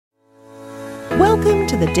Welcome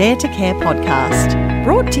to the Dare to Care podcast,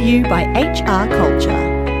 brought to you by HR Culture.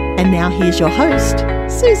 And now here's your host,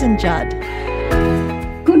 Susan Judd.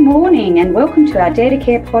 Good morning and welcome to our Dare to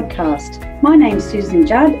Care podcast. My name's Susan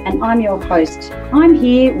Judd and I'm your host. I'm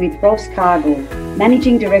here with Ross Cargill,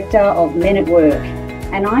 Managing Director of Men at Work.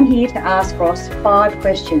 And I'm here to ask Ross 5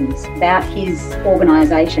 questions about his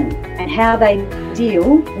organisation and how they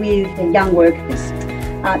deal with the young workers.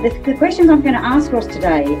 The questions I'm going to ask Ross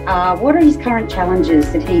today are: what are his current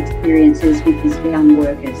challenges that he experiences with his young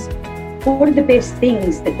workers? What are the best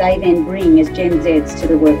things that they then bring as Gen Zs to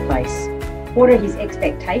the workplace? What are his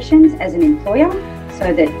expectations as an employer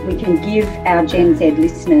so that we can give our Gen Z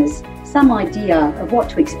listeners some idea of what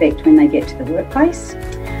to expect when they get to the workplace?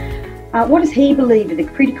 What does he believe are the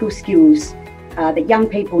critical skills that young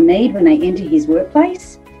people need when they enter his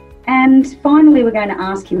workplace? And finally, we're going to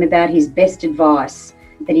ask him about his best advice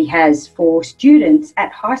that he has for students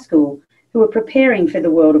at high school who are preparing for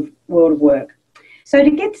the world of work. So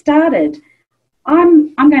to get started,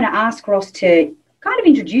 I'm going to ask Ross to kind of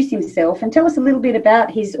introduce himself and tell us a little bit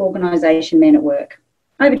about his organisation, Men at Work.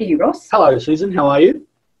 Over to you, Ross. Hello, Susan. How are you?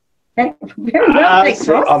 Very well, thanks,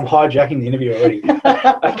 Ross. I'm hijacking the interview already.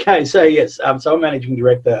 Okay, so yes, so I'm Managing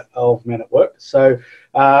Director of Men at Work. So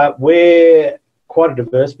we're quite a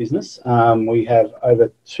diverse business. We have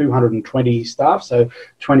over 220 staff, so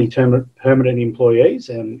 20 permanent employees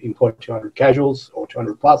and employ 200 casuals or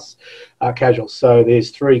 200 plus casuals. So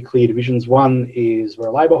there's 3 clear divisions. One is we're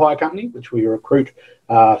a labour hire company, which we recruit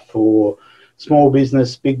for small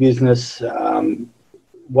business, big business,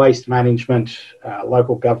 waste management,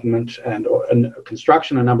 local government and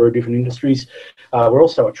construction, a number of different industries. We're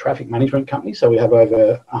also a traffic management company, so we have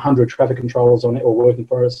over 100 traffic controllers on it or working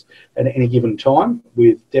for us at any given time,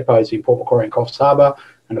 with depots in Port Macquarie and Coffs Harbour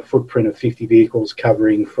and a footprint of 50 vehicles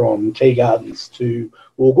covering from Tea Gardens to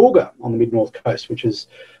Woolgoolga on the mid-north coast, which is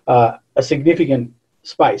a significant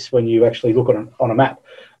space when you actually look on a map.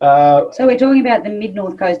 So we're talking about the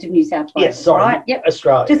mid-north coast of New South Wales, yes, sorry, right? Yep.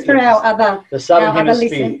 Australia. Just for our other the southern hemisphere.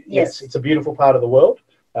 Listeners. Yes, it's a beautiful part of the world,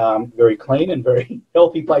 very clean and very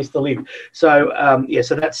healthy place to live. So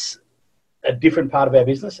so that's a different part of our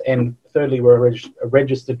business. And thirdly, we're a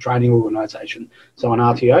registered training organisation, so an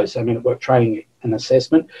RTO, so Men at Work Training and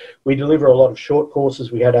Assessment. We deliver a lot of short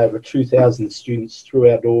courses. We had over 2,000 students through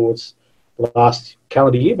our doors last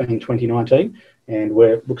calendar year, being 2019. And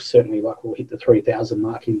looks certainly like we'll hit the 3,000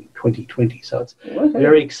 mark in 2020. So it's a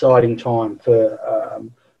very exciting time for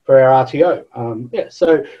our RTO.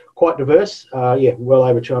 So quite diverse. Well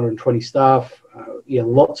over 220 staff.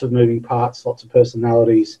 Lots of moving parts, lots of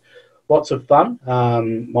personalities, lots of fun.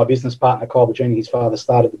 My business partner, Kyle Bajini, his father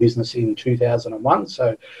started the business in 2001.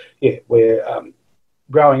 So, we're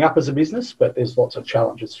growing up as a business, but there's lots of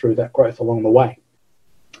challenges through that growth along the way.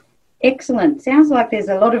 Excellent. Sounds like there's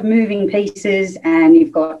a lot of moving pieces and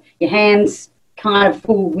you've got your hands kind of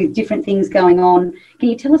full with different things going on. Can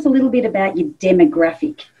you tell us a little bit about your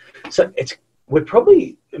demographic? So we're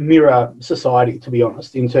probably mirror society, to be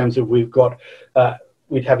honest, in terms of we'd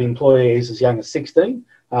have employees as young as 16,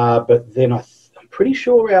 but then I'm pretty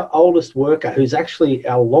sure our oldest worker, who's actually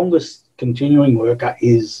our longest continuing worker,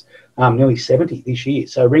 is nearly 70 this year.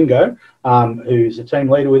 So Ringo, who's a team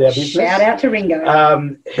leader with our business. Shout out to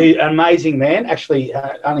Ringo. He's an amazing man. Actually,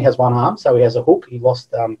 only has one arm, so he has a hook. He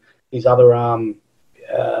lost his other arm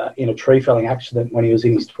in a tree felling accident when he was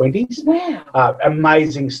in his 20s. Wow.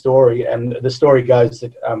 Amazing story. And the story goes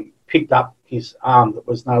that picked up his arm that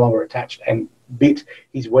was no longer attached and bit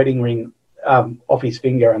his wedding ring off his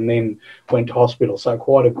finger and then went to hospital. So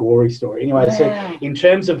quite a gory story. Anyway, wow. So in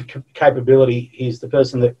terms of capability, he's the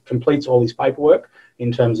person that completes all his paperwork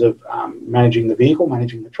in terms of managing the vehicle,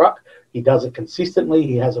 managing the truck. He does it consistently.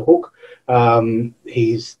 He has a hook.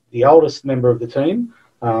 He's the oldest member of the team,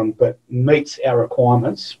 but meets our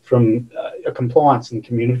requirements from a compliance and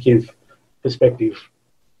communicative perspective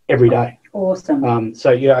every day. Awesome.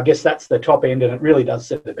 I guess that's the top end, and it really does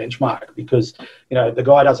set the benchmark because, the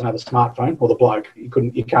guy doesn't have a smartphone, or the bloke,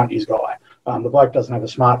 you can't use guy. The bloke doesn't have a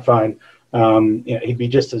smartphone. He'd be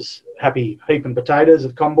just as happy heaping potatoes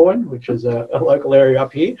at Comboyne, which is a local area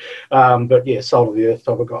up here. Salt of the earth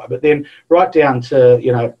type of guy. But then right down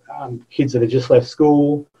to, kids that have just left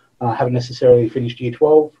school, haven't necessarily finished year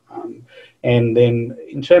 12. And then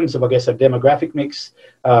in terms of, I guess, a demographic mix,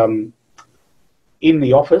 in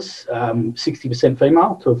the office, 60%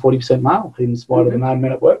 female to 40% male, in spite of the name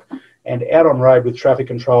Men at Work. And out on road with traffic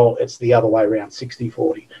control, it's the other way around,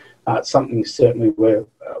 60-40. It's something certainly we're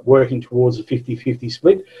working towards a 50-50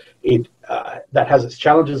 split. That has its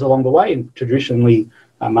challenges along the way in traditionally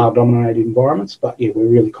male-dominated environments, but we're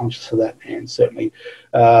really conscious of that. And certainly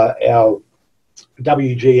our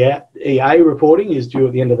WGEA reporting is due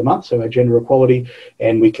at the end of the month, so our gender equality,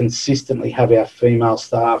 and we consistently have our female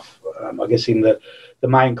staff, I guess in the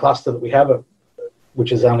main cluster that we have,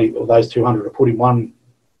 which is only those 200 are put in one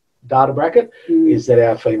data bracket, is that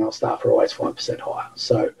our female staff are always 5% higher.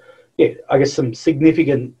 So, yeah, I guess some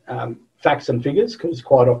significant facts and figures, because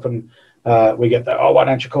quite often we get that, oh, why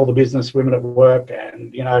don't you call the business Women at Work?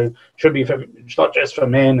 And, you know, should be it's not just for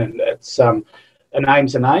men, and it's a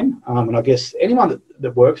name's a name. And I guess anyone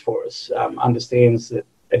that works for us understands that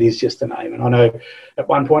it is just a name. And I know at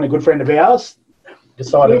one point a good friend of ours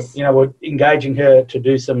decided, you know, we're engaging her to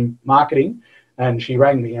do some marketing, and she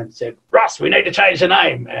rang me and said, Russ, we need to change the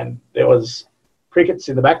name. And there was crickets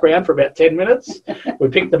in the background for about 10 minutes. We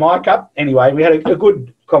picked the mic up. Anyway, we had a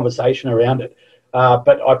good conversation around it.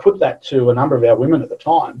 But I put that to a number of our women at the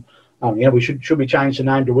time. You know, should we change the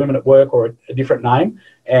name to Women at Work or a different name?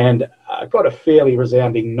 And I got a fairly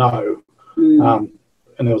resounding no. And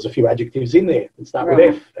there was a few adjectives in there that start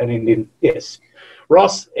with F and end in yes.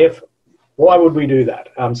 Ross, F, why would we do that?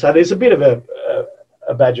 So there's a bit of a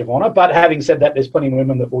badge of honour. But having said that, there's plenty of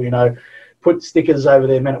women that will, you know, put stickers over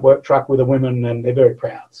their Men at Work truck with a woman, and they're very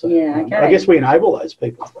proud. So I guess we enable those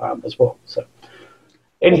people as well. So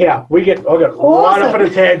anyhow, I got right off on a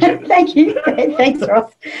tangent. Thank you. Thanks,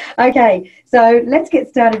 Ross. Okay, so let's get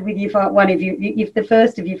started with the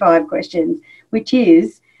first of your 5 questions, which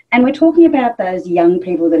is, and we're talking about those young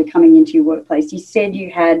people that are coming into your workplace. You said you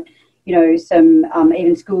had, you know, some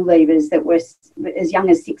even school leavers that were as young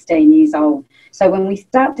as 16 years old. So when we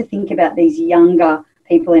start to think about these younger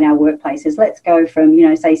people in our workplaces, let's go from, you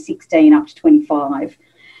know, say 16 up to 25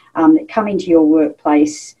 that come into your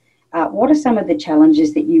workplace. What are some of the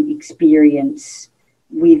challenges that you experience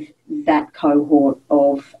with that cohort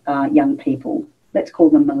of young people? Let's call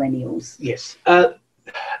them millennials. Yes. I'm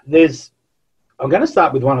going to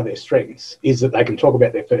start with one of their strengths, is that they can talk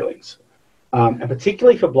about their feelings. And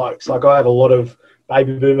particularly for blokes, like I have a lot of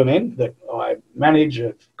baby boomer men that I manage,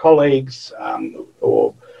 colleagues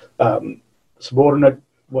or subordinate,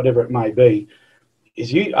 whatever it may be,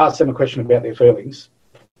 is you ask them a question about their feelings,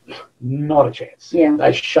 not a chance. Yeah.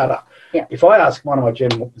 They shut up. Yeah. If I ask one of my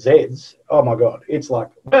Gen Zs, oh my God, it's like,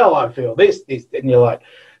 well, I feel this, and you're like,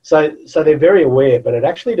 so they're very aware, but it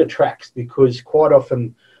actually detracts, because quite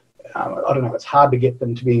often, I don't know, it's hard to get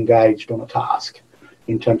them to be engaged on a task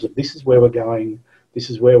in terms of this is where we're going, this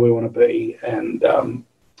is where we want to be, and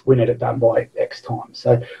we need it done by X time.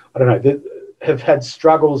 So I don't know, they have had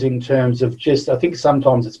struggles in terms of just, I think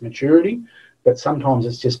sometimes it's maturity, but sometimes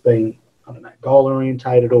it's just being, I don't know, goal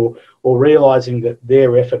orientated or realising that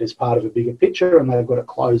their effort is part of a bigger picture, and they've got to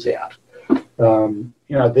close out, you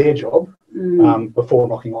know, their job before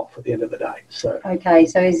knocking off at the end of the day. So okay,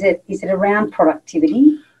 so is it around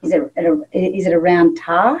productivity? Is it around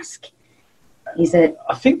task? Is it?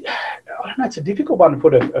 I think, I don't know, it's a difficult one to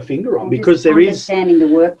put a finger on, because there is understanding the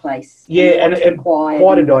workplace. Yeah, and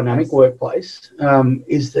quite a dynamic workplace.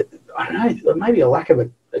 Is that, I don't know, maybe a lack of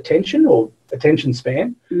attention or attention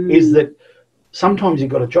span, is that sometimes you've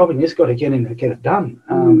got a job and you just got to get in and get it done.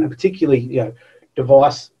 And particularly, you know,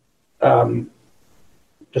 device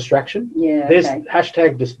distraction. Yeah, there's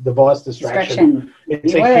hashtag device distraction.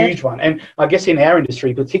 It's a huge one. And I guess in our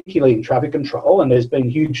industry, particularly in traffic control, and there's been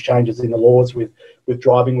huge changes in the laws with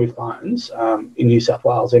driving with phones in New South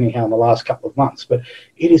Wales anyhow in the last couple of months. But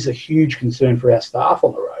it is a huge concern for our staff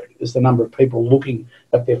on the road, is the number of people looking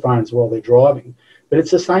at their phones while they're driving. But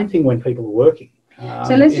it's the same thing when people are working.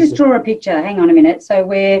 So let's just draw a picture. Hang on a minute. So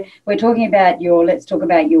we're talking about let's talk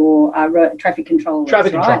about your traffic controllers.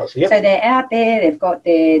 Traffic right? controllers, yep. So they're out there. They've got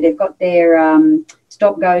their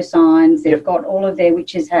stop go signs. They've got all of their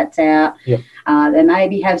witches hats out. Yep. They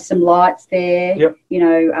maybe have some lights there. Yep. You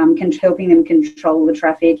know, helping them control the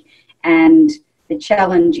traffic. And the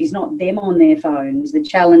challenge is not them on their phones. The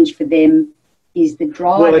challenge for them is the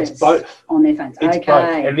drivers. Well, it's both on their phones. It's okay.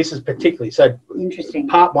 both. And this is particularly so interesting.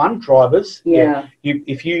 Part one, drivers. Yeah.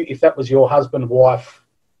 If that was your husband, wife,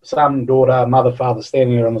 son, daughter, mother, father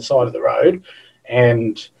standing there on the side of the road,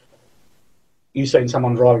 and you've seen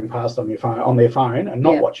someone driving past on their phone and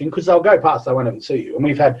not watching, because they'll go past, they won't even see you. And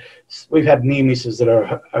we've had near misses that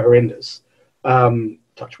are horrendous.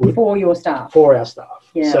 Touch wood. For your staff. For our staff.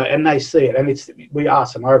 Yeah. So, and they see it, and we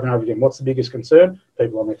ask them over and over again, what's the biggest concern?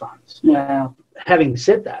 People on their phones. Wow. Having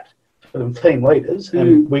said that, for the team leaders,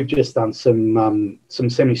 and we've just done some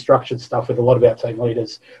semi-structured stuff with a lot of our team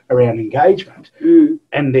leaders around engagement,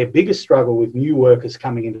 and their biggest struggle with new workers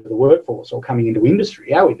coming into the workforce or coming into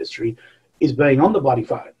industry, our industry, is being on the bloody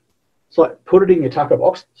phone. It's like, put it in your tucker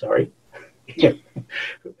box,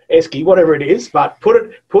 esky, whatever it is, but put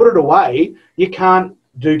it away. You can't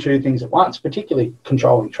do two things at once, particularly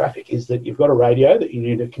controlling traffic, is that you've got a radio that you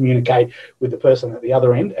need to communicate with the person at the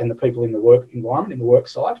other end and the people in the work environment, in the work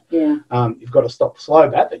site. Yeah. You've got a stop-flow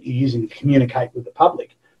bat that you're using to communicate with the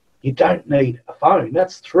public. You don't need a phone.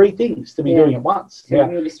 That's three things to be doing at once.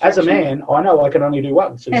 Now, as a man, I know I can only do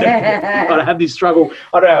one. So I have this struggle.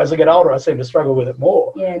 I don't know, as I get older, I seem to struggle with it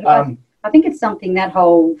more. Yeah, I think it's something, that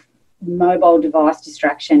whole mobile device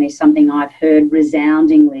distraction is something I've heard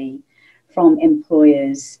resoundingly from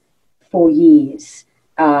employers for years.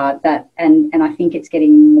 And I think it's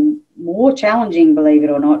getting more challenging, believe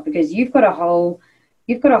it or not, because you've got a whole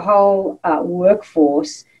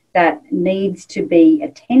workforce that needs to be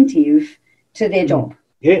attentive to their job.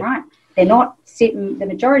 Yeah. Right? They're not sitting. The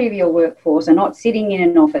majority of your workforce are not sitting in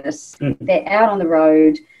an office. They're out on the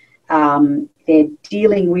road. They're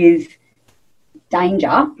dealing with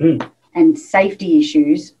danger and safety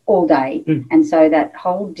issues all day. And so that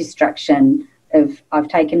whole distraction of, I've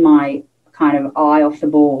taken my kind of eye off the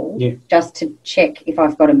ball just to check if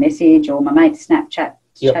I've got a message, or my mate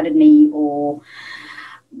chatted me, or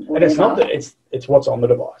whatever. And it's not that, it's what's on the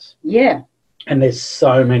device. Yeah. And there's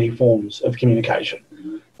so many forms of communication.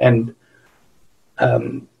 And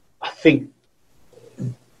I think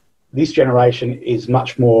this generation is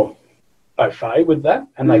much more au fait with that,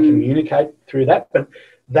 and they communicate through that. But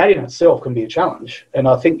that in itself can be a challenge. And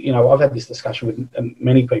I think, I've had this discussion with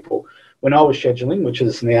many people. When I was scheduling, which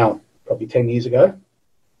is now probably 10 years ago,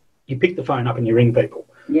 you pick the phone up and you ring people.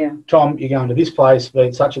 Yeah. Tom, you're going to this place,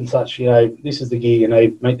 meet such and such, this is the gear you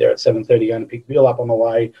need, meet there at 7:30, going to pick Bill up on the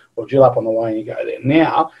way, or Jill up on the way, and you go there.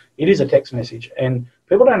 Now, it is a text message, and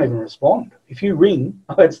people don't even respond. If you ring,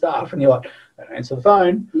 I've had staff, and you're like, don't answer the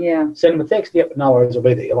phone, send them a text, yep, no worries, I'll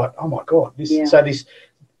be there. You're like, oh my God.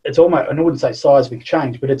 It's almost, I wouldn't say seismic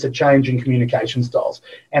change, but it's a change in communication styles.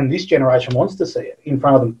 And this generation wants to see it in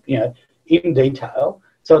front of them, in detail.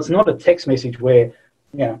 So it's not a text message where,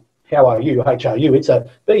 how are you, HRU? It's a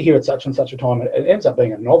be here at such and such a time. It ends up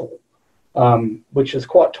being a novel, which is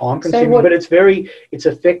quite time consuming, but it's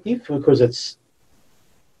effective because it's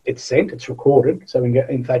sent, it's recorded. So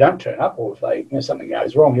if they don't turn up, or if something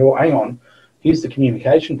goes wrong, hang on, here's the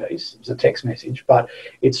communication piece. It's a text message, but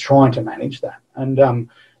it's trying to manage that. And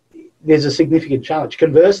there's a significant challenge.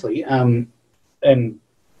 Conversely, and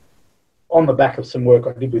on the back of some work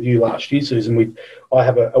I did with you last year, Susan, I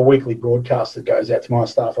have a weekly broadcast that goes out to my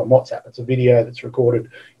staff on WhatsApp. It's a video that's recorded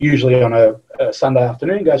usually on a Sunday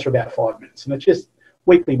afternoon, goes for about 5 minutes, and it's just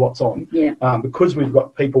weekly what's on. Yeah. Because we've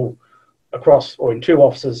got people across, or in two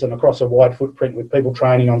offices and across a wide footprint, with people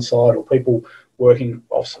training on site or people working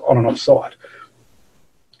on and off site,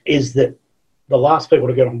 is that the last people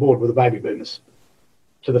to get on board were the baby boomers.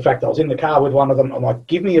 To the fact that I was in the car with one of them, I'm like,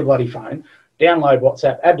 give me your bloody phone, download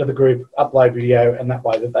WhatsApp, add to the group, upload video, and that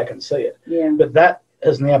way that they can see it. Yeah. But that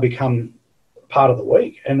has now become part of the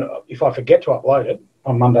week. And if I forget to upload it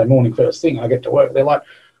on Monday morning, first thing I get to work, they're like,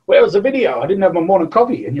 where was the video? I didn't have my morning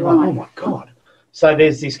coffee. And you're like, oh my God. So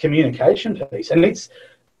there's this communication piece, and it's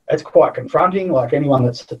quite confronting. Like, anyone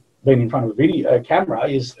that's been in front of a video camera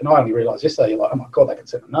is, and I only realised yesterday, you're like, oh my God, they can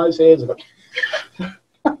send a nose hairs. They've got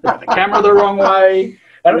the camera the wrong way.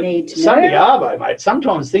 And Sunday arvo, mate.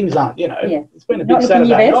 Sometimes things aren't, it's been a big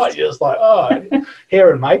Saturday night. You're just like,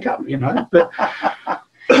 hair and makeup, But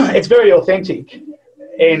it's very authentic,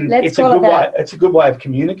 and it's a good way of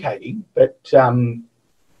communicating. But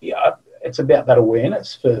it's about that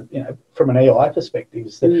awareness for, from an EI perspective.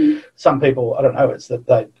 Is that some people, I don't know, it's that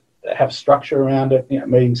they have structure around it.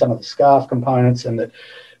 Meeting some of the scarf components, and that.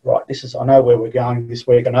 Right, I know where we're going this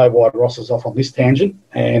week. I know why Ross is off on this tangent.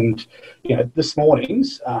 And, this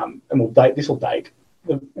morning's, and this will date,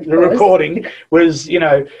 the recording was,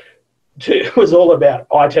 was all about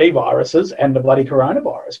IT viruses and the bloody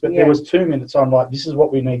coronavirus. But there was 2 minutes on, like, this is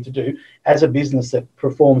what we need to do as a business that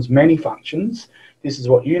performs many functions. This is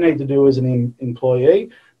what you need to do as an employee.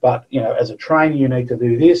 But, as a trainer, you need to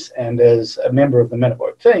do this. And as a member of the Men at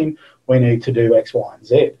Work team, we need to do X, Y, and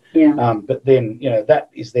Z. Yeah. But then, that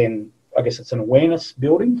is then, I guess it's an awareness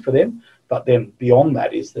building for them. But then beyond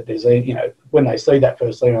that is that there's when they see that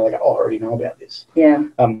first thing, they go, oh, I already know about this. Yeah.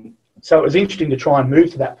 So it was interesting to try and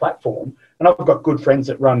move to that platform. And I've got good friends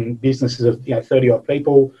that run businesses of, 30 odd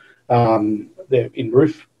people. They're in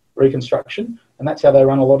roof reconstruction, and that's how they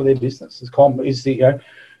run a lot of their business.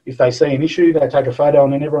 If they see an issue, they take a photo,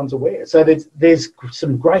 and then everyone's aware. So there's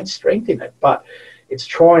some great strength in it, but it's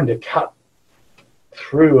trying to cut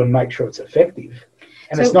through and make sure it's effective.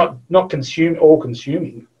 And it's not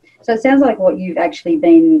all-consuming. So it sounds like what you've actually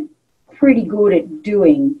been pretty good at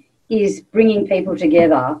doing is bringing people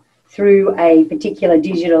together through a particular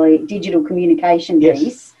digital communication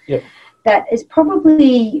piece. Yep. that has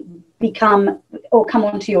probably become or come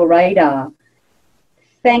onto your radar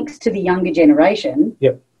thanks to the younger generation.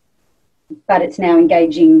 Yep. But it's now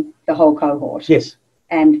engaging the whole cohort. Yes.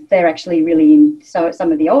 And they're actually really in. So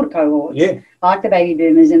some of the older cohorts, like the baby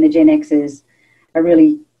boomers and the Gen Xers, are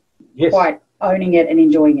really quite owning it and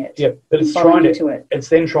enjoying it. Yeah, but it's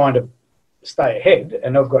then trying to stay ahead.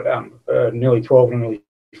 And I've got nearly 12 and nearly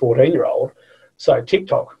 14-year-old. So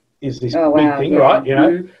TikTok is this big thing, right? You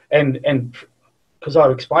know, and because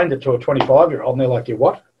I've explained it to a 25-year-old, and they're like, "Yeah,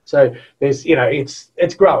 what?" So there's, you know,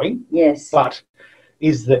 it's growing. Yes. But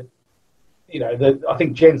is that, you know, I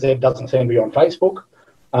think Gen Z doesn't seem to be on Facebook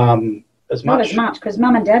as much. Not as much, because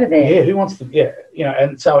mum and dad are there. Yeah, who wants to? Yeah, you know,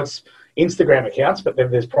 and so it's Instagram accounts, but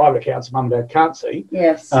then there's private accounts mum and dad can't see.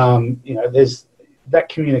 Yes. You know, there's that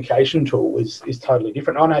communication tool is totally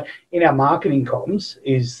different. I know in our marketing comms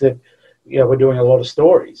is that, you know, we're doing a lot of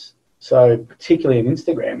stories. So particularly in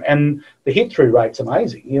Instagram, and the hit through rate's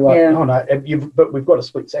amazing. You're like, oh no, but we've got a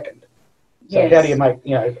split second. So how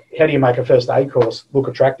do you make a first aid course look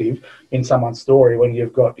attractive in someone's story when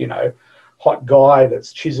you've got, you know, hot guy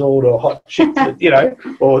that's chiseled or hot chick that, you know,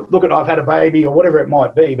 or look at I've had a baby or whatever it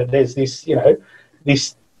might be, but there's this, you know,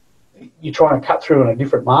 this you're trying to cut through in a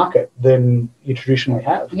different market than you traditionally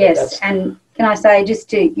have. Yes, and can I say, just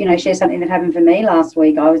to, you know, share something that happened for me last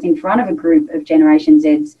week, I was in front of a group of Generation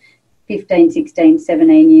Zs, 15, 16,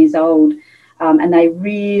 17 years old, and they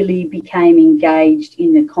really became engaged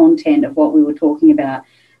in the content of what we were talking about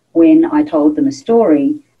when I told them a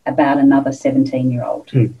story about another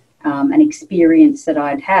 17-year-old, an experience that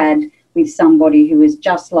I'd had with somebody who was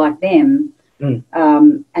just like them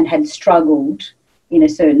and had struggled in a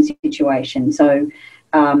certain situation. So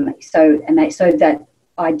that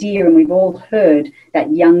idea, and we've all heard that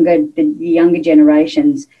the younger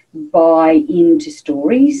generations buy into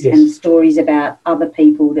stories and stories about other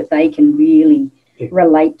people that they can really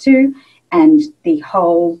relate to, and the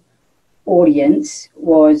whole audience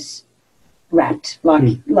was rapt,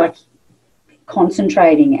 like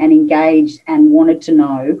concentrating and engaged and wanted to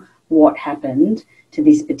know what happened to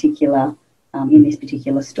this particular in this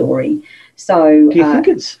particular story. So do you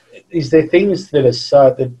think is there things that are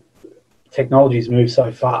so that technologies move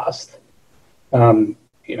so fast? You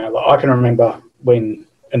know, like I can remember when,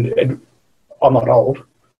 and I'm not old,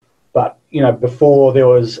 but, you know, before there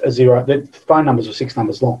was a zero, the phone numbers were 6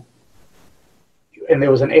 numbers long. And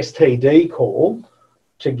there was an STD call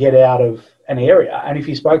to get out of an area. And if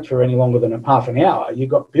you spoke for any longer than half an hour, you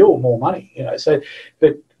got billed more money, you know. So,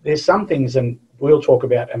 but there's some things, and we'll talk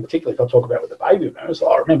about, and particularly if I'll talk about with the baby boomers,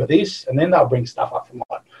 I remember this, and then they'll bring stuff up from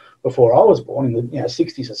like before I was born in the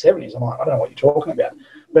 60s or 70s. I'm like, I don't know what you're talking about.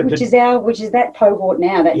 But which is that cohort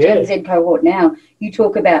now, that Gen Z cohort now. You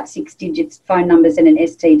talk about 6 digits, phone numbers, and an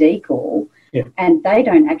STD call, and they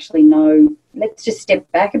don't actually know. Let's just step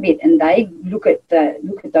back a bit, and they look at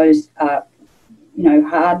those, hard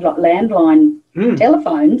landline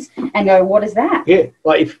telephones, and go, "What is that?" Yeah,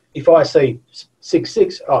 like if I see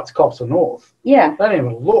 66, oh, it's Cops or North. Yeah, they don't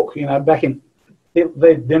even look. You know, back in.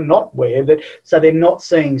 They're not aware that, so they're not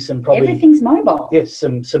seeing some probably everything's mobile. Yes,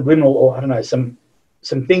 some subliminal, or I don't know, some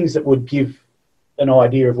things that would give an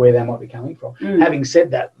idea of where they might be coming from. Having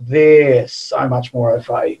said that, they're so much more au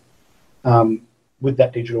fait with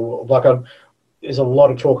that digital world. Like there's a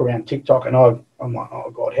lot of talk around TikTok, and I'm like,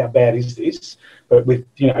 oh God, how bad is this? But with,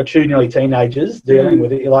 you know, 2 nearly teenagers dealing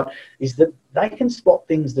with it, you're like, is that they can spot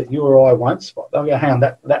things that you or I won't spot. They'll go, hang on,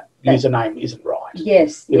 that username isn't right.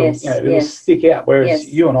 Yes, it'll stick out, whereas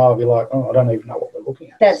you and I will be like, oh, I don't even know what we're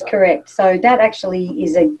looking at. That's correct. So that actually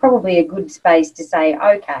is probably a good space to say,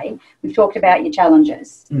 okay, we've talked about your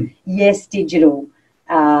challenges. Yes, digital,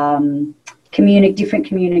 different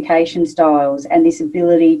communication styles, and this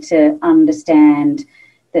ability to understand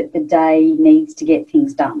that the day needs to get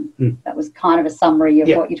things done. That was kind of a summary of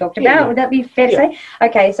what you talked about. Would that be fair to say?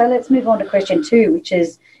 Okay, so let's move on to question 2, which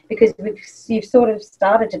is, because you've sort of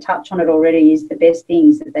started to touch on it already, is the best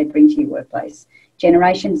things that they bring to your workplace.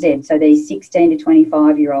 Generation Z, so these 16 to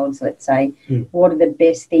 25-year-olds, let's say, what are the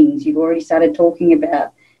best things? You've already started talking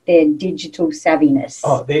about their digital savviness.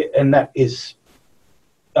 Oh, and that is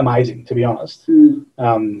amazing, to be honest.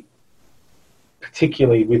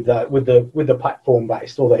 Particularly with the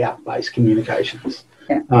platform-based or the app-based communications.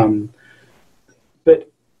 But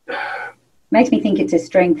makes me think it's a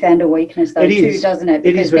strength and a weakness, though, too, doesn't it?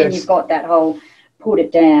 Because then you've got that whole put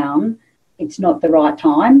it down, it's not the right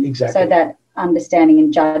time. Exactly. So that understanding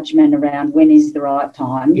and judgment around when is the right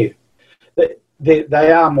time. Yeah.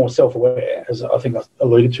 They are more self-aware, as I think I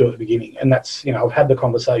alluded to at the beginning. And that's, you know, I've had the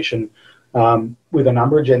conversation with a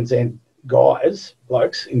number of Gen Z guys,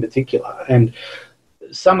 blokes in particular, and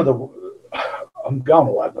some of I'm going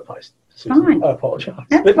all over the place. Susan. Fine. I apologise.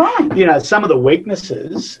 That's fine. You know, some of the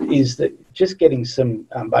weaknesses is that just getting some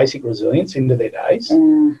basic resilience into their days.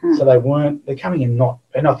 So they're coming in not,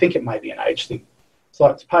 and I think it may be an age thing. It's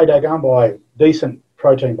like, it's payday, go and buy decent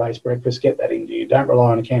protein-based breakfast, get that into you. Don't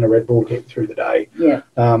rely on a can of Red Bull to get you through the day. Yeah.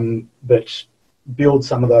 But build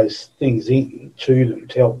some of those things in to them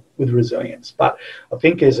to help with resilience. But I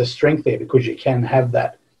think there's a strength there because you can have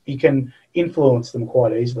that. You can influence them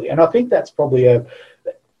quite easily. And I think that's probably it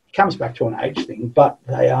comes back to an age thing, but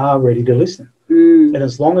they are ready to listen. And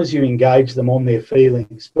as long as you engage them on their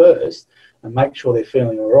feelings first and make sure they're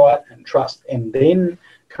feeling all right and trust, and then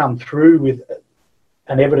come through with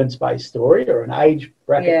an evidence-based story or an age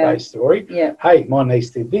bracket-based story. Yeah. Hey, my niece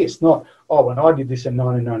did this. Not, oh, when I did this in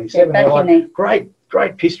 1997. They're like,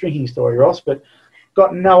 great piss drinking story, Ross, but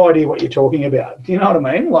got no idea what you're talking about. Do you know what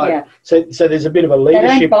I mean? Like, so there's a bit of a leadership.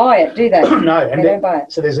 They don't buy it, do they? No, they don't buy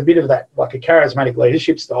it. So there's a bit of that, like a charismatic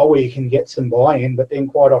leadership style where you can get some buy-in, but then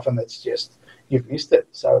quite often it's just you've missed it.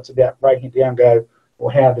 So it's about breaking it down. Go,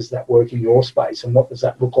 well, how does that work in your space, and what does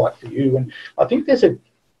that look like for you? And I think there's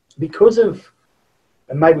because of,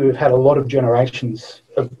 and maybe we've had a lot of generations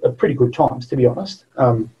of pretty good times, to be honest.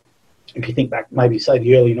 If you think back, maybe say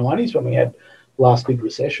the early 90s when we had last big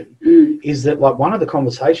recession, is that like one of the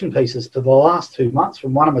conversation pieces for the last 2 months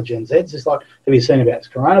from one of my Gen Zs is like, have you seen about this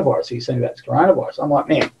coronavirus? Have you seen about this coronavirus? I'm like,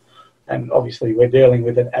 man, and obviously we're dealing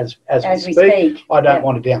with it as we speak. I don't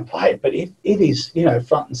want to downplay it, but it is, you know,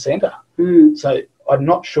 front and centre. So I'm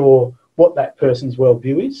not sure what that person's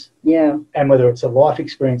worldview is, and whether it's a life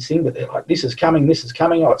experience thing, but they're like, this is coming,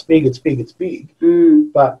 oh, it's big,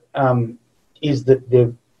 but is that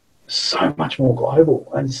they're so much more global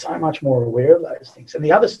and so much more aware of those things. And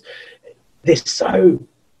the others, they're so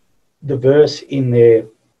diverse in their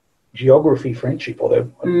geography, friendship, or that's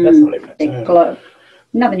not even a term.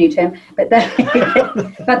 Another new term, but they're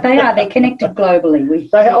connected globally.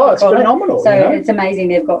 It's phenomenal. So it's amazing.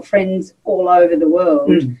 They've got friends all over the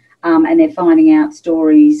world. And they're finding out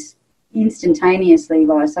stories instantaneously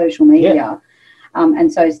via social media.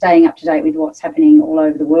 And so staying up to date with what's happening all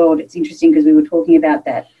over the world. It's interesting because we were talking about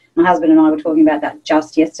that. My husband and I were talking about that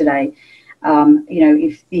just yesterday. You know,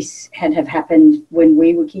 if this had have happened when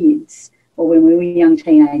we were kids or when we were young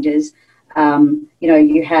teenagers, you know,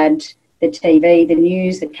 you had the TV, the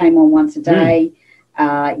news that came on once a day.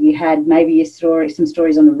 You had maybe some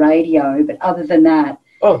stories on the radio, but other than that,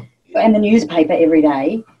 and the newspaper every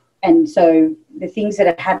day. And so the things that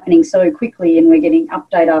are happening so quickly, and we're getting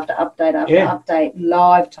update after update after update,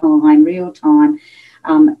 live time, real time.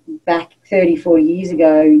 Back 34 years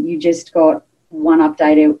ago, you just got one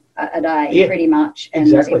update a day, pretty much. And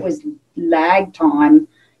it was lag time.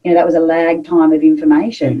 You know, that was a lag time of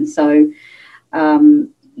information. So,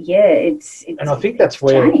 it's and I think that's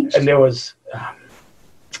where, changed. And there was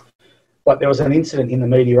an incident in the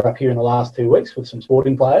media up here in the last 2 weeks with some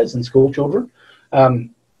sporting players and school children.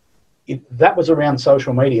 That was around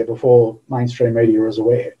social media before mainstream media was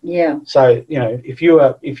aware. Yeah. So, you know, if you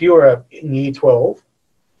were in year 12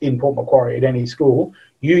 in Port Macquarie at any school,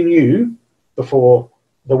 you knew before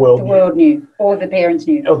the world knew, or the parents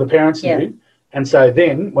knew. Or the parents knew. And so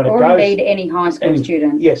then when it goes... Or indeed any high school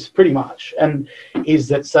student. Yes, pretty much. And is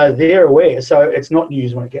that so they're aware. So it's not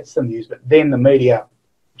news when it gets the news, but then the media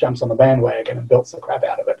jumps on the bandwagon and belts the crap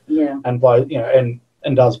out of it. Yeah. And blows, you know,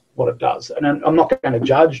 and does what it does. And I'm not going to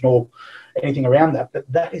judge nor anything around that,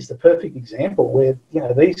 but that is the perfect example where, you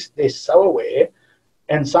know, they're so aware,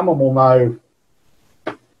 and someone will know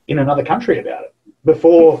in another country about it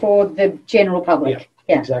before the general public.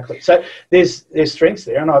 Yeah. Exactly. So there's strengths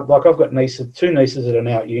there, and I've got two nieces that are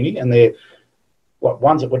now at uni, and they're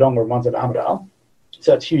one's at Wodonga and one's at Armidale,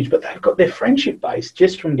 so it's huge. But they've got their friendship base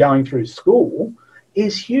just from going through school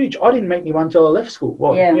is huge. I didn't meet anyone until I left school.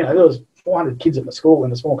 Well, you know, there was 400 kids at my school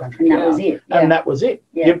in a small country town. And that was it.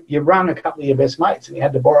 Yeah. You rung a couple of your best mates and you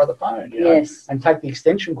had to borrow the phone, you know, and take the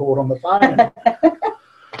extension cord on the phone.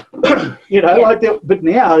 You know, but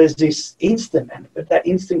now there's this instant, but that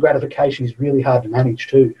instant gratification is really hard to manage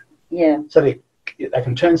too. Yeah. So they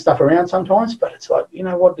can turn stuff around sometimes, but it's like, you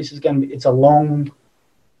know what, it's a long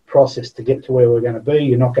process to get to where we're going to be.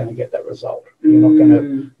 You're not going to get that result. You're not going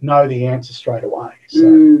to know the answer straight away.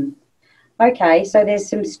 So. Okay, so there's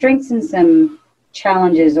some strengths and some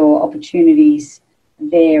challenges or opportunities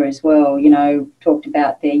there as well. You know, talked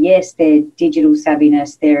about their digital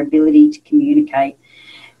savviness, their ability to communicate,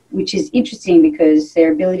 which is interesting because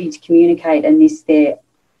their ability to communicate and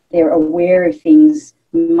they're aware of things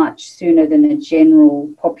much sooner than the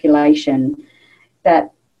general population.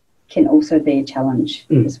 That can also be a challenge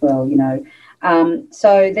as well, you know.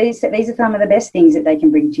 So these are some of the best things that they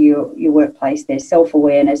can bring to your workplace: their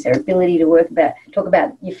self-awareness, their ability to talk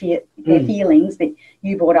about their feelings that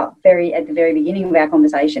you brought up at the very beginning of our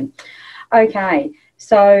conversation. Okay,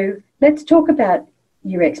 so let's talk about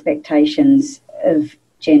your expectations of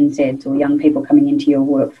Gen Zs or young people coming into your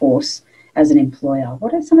workforce as an employer.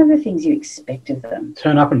 What are some of the things you expect of them?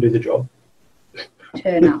 Turn up and do the job.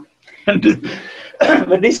 Turn up. But you're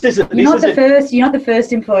not the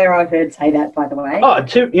first employer I've heard say that, by the way.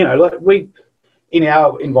 We in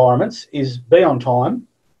our environments is be on time.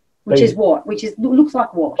 Looks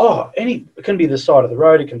like what? It can be the side of the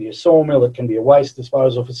road, it can be a sawmill, it can be a waste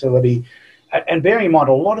disposal facility. And bearing in mind,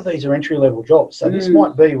 a lot of these are entry-level jobs. So this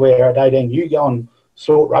might be where at 18 you go and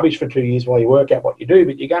sort rubbish for 2 years while you work out what you do,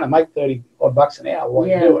 but you're going to make $30-odd an hour while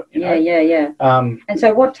you do it. Yeah. And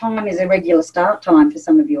so what time is a regular start time for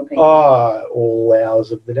some of your people? All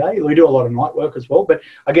hours of the day. We do a lot of night work as well. But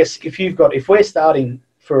I guess if we're starting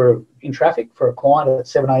in traffic for a client at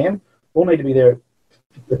 7 a.m, we'll need to be there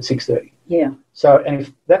at 6:30. Yeah. So, and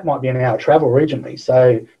if that might be an hour travel regionally,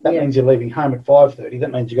 so that means you're leaving home at 5:30.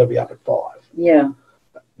 That means you've got to be up at 5. Yeah.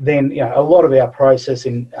 Then, a lot of our process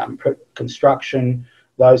in construction,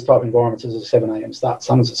 those type of environments is a 7 a.m. start.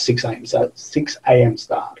 Some is a 6 a.m. So 6 a.m.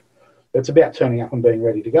 start. It's about turning up and being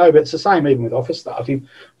ready to go. But it's the same even with office staff. If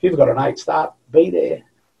you've got an 8 start, be there.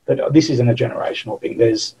 But this isn't a generational thing.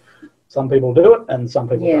 There's some people do it and some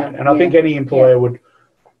people don't. And I think any employer would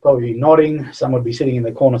probably be nodding. Some would be sitting in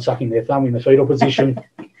the corner sucking their thumb in the fetal position.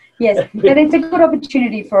 Yes, but it's a good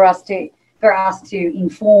opportunity for us to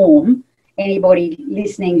inform anybody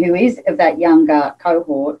listening who is of that younger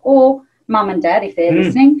cohort, or mum and dad if they're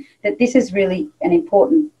listening, that this is really an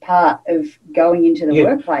important part of going into the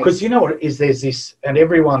workplace. Because you know what it is, there's this, and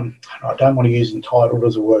everyone, I don't want to use entitled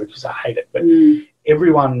as a word because I hate it, but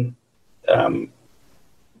everyone,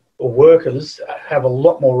 or workers have a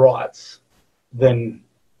lot more rights than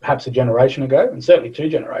perhaps a generation ago, and certainly 2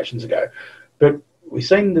 generations ago. But we've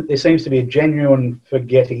seen that there seems to be a genuine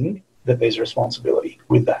forgetting that there's responsibility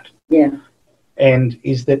with that. Yeah. And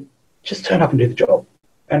is that just turn up and do the job.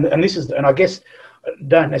 And I guess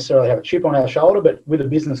don't necessarily have a chip on our shoulder, but with a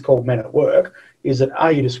business called Men at Work, is that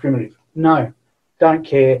are you discriminative? No, don't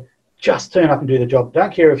care. Just turn up and do the job.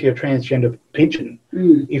 Don't care if you're a transgender pigeon.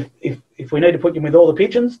 If we need to put you with all the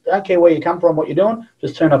pigeons, don't care where you come from, what you're doing,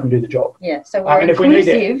 just turn up and do the job. Yeah, so we're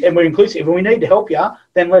inclusive. We're inclusive. If we need to help you,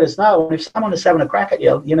 then let us know. And if someone is having a crack at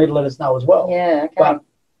you, you need to let us know as well. Yeah, okay. But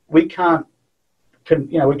we can't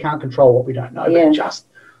control what we don't know, but just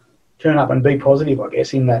turn up and be positive, I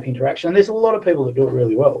guess, in that interaction. And there's a lot of people that do it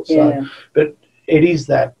really well. So, but it is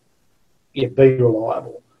that, be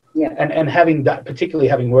reliable. Yeah. And having that, particularly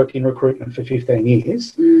having worked in recruitment for 15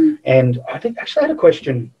 years, and I think actually I had a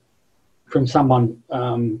question from someone.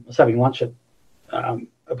 I was having lunch at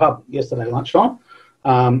a pub yesterday lunchtime.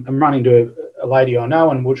 I'm running to a lady I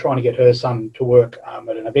know, and we're trying to get her son to work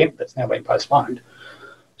at an event that's now been postponed.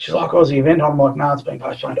 She's like, "Oh, is the event?" I'm like, "No, it's been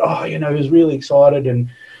postponed." Oh, he was really excited, and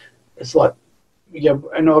it's like,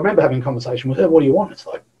 and I remember having a conversation with her. What do you want? It's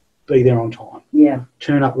like, be there on time. Yeah.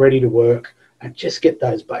 Turn up ready to work. And just get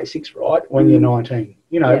those basics right when you're 19.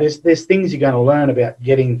 There's things you're going to learn about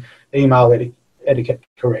getting email etiquette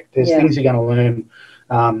correct. There's things you're going to learn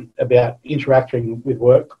about interacting with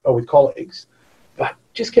work or with colleagues. But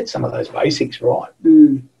just get some of those basics right.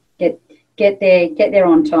 Get there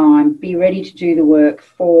on time. Be ready to do the work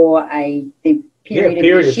for the period of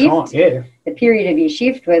your shift. The period of your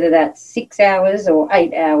shift, whether that's 6 hours or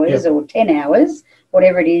 8 hours or 10 hours,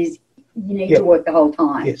 whatever it is. You need to work the whole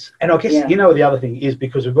time. Yes. And I guess, the other thing is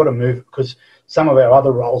because we've got to move, because some of our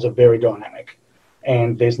other roles are very dynamic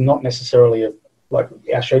and there's not necessarily like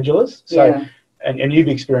our schedulers. So, and you've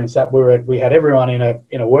experienced that. We had everyone in a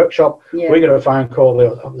workshop. Yeah. We got a phone call. There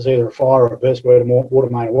was either a fire or a burst water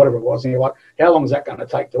main or whatever it was. And you're like, how long is that going to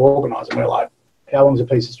take to organise? And we're like, how long is a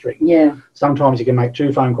piece of string? Yeah. Sometimes you can make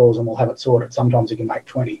 2 phone calls and we'll have it sorted. Sometimes you can make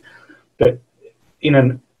 20. But in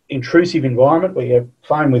an intrusive environment where you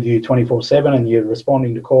phone with you 24/7 and you're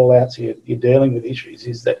responding to call outs, you're dealing with issues,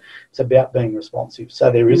 is that it's about being responsive.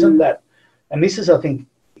 So there isn't that, and this is, I think,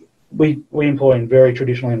 we employ in very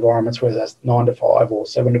traditional environments, whether that's 9 to 5 or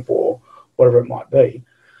 7 to 4, whatever it might be.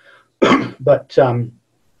 But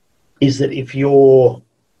is that if you're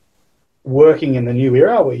working in the new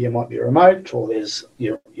era where you might be remote or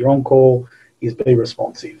you're on call, is be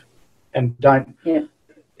responsive and don't. Yeah.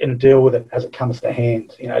 And deal with it as it comes to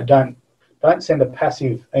hand. Don't send a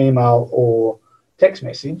passive email or text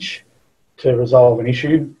message to resolve an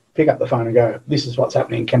issue. Pick up the phone and go, this is what's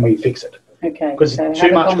happening. Can we fix it? Okay, Because so too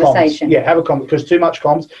have a much conversation. comms. Yeah, have a because too much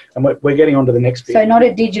comms, and we're getting on to the next bit. So not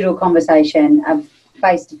a digital conversation, a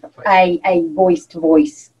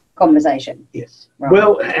voice-to-voice conversation. Yes. Right.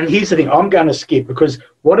 Well, and here's the thing. I'm going to skip because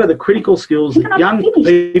what are the critical skills that young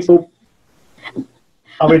people...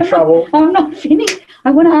 I'm in trouble. I'm not finished.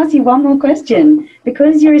 I want to ask you one more question.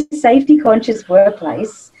 Because you're a safety-conscious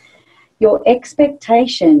workplace, your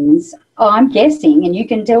expectations, I'm guessing, and you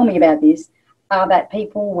can tell me about this, are that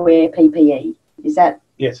people wear PPE. Is that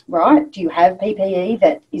Yes. right? Do you have PPE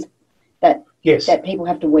Yes. that people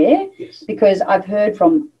have to wear? Yes. Because I've heard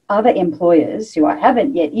from other employers who I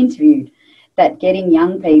haven't yet interviewed that getting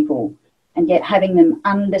young people and having them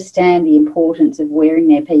understand the importance of wearing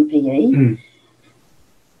their PPE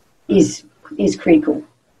is critical.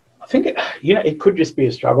 I think it could just be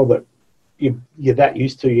a struggle that you're that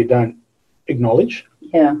used to, you don't acknowledge.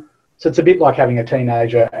 Yeah. So it's a bit like having a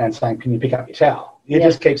teenager and saying, "Can you pick up your towel?" You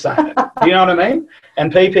just keep saying it. Do you know what I mean?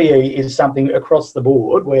 And PPE is something across the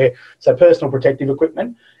board so personal protective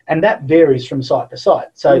equipment, and that varies from site to site.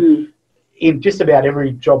 So in just about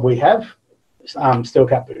every job we have, steel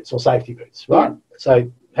cap boots or safety boots, right? Yeah.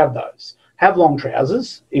 So have those. Have long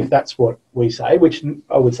trousers, if that's what we say, which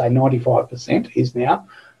I would say 95% is now,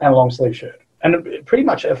 and a long sleeve shirt. And pretty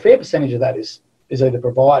much a fair percentage of that is either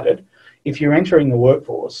provided. If you're entering the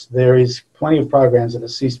workforce, there is plenty of programs that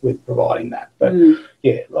assist with providing that. But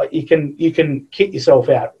like you can kit yourself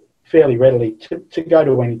out fairly readily to go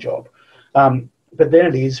to any job. But then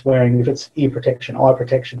it is wearing, if it's ear protection, eye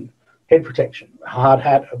protection, head protection, a hard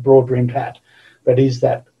hat, a broad brimmed hat, but is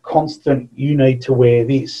that constant, you need to wear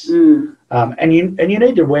this. And you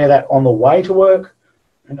need to wear that on the way to work.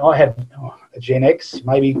 And I had a Gen X,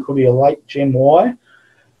 maybe could be a late Gen Y,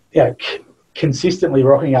 consistently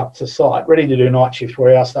rocking up to site, ready to do night shift,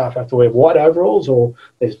 where our staff have to wear white overalls, or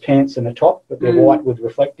there's pants and a top, but they're white with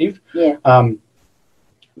reflective. Yeah.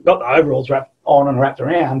 Got the overalls wrapped on and wrapped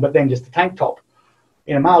around, but then just a tank top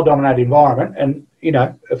in a male-dominated environment, and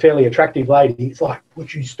a fairly attractive lady. It's like,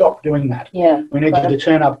 would you stop doing that? Yeah. We need you to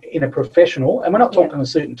turn up in a professional, and we're not talking a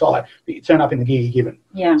suit and tie, but you turn up in the gear you're given.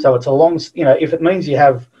 Yeah. So it's a long, if it means you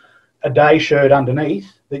have a day shirt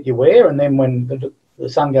underneath that you wear, and then when the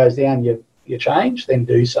sun goes down, you change, then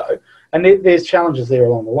do so. And there's challenges there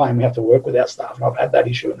along the way, and we have to work with our staff, and I've had that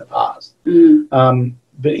issue in the past.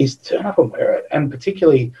 But is turn up and wear it, and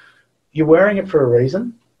particularly you're wearing it for a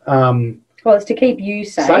reason. Well, it's to keep you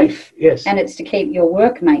safe, yes, and it's to keep your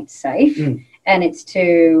workmates safe, and it's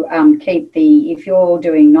to keep if you're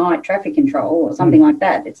doing night traffic control or something like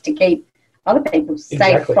that, it's to keep other people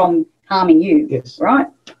safe from harming you. Yes, right.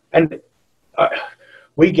 And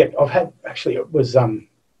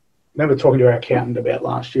remember talking to our accountant about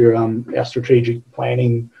last year, our strategic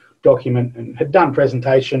planning document, and had done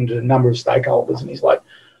presentation to a number of stakeholders, and he's like,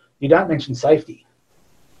 "You don't mention safety."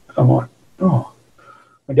 I'm like, "Oh,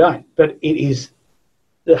 we don't," but it is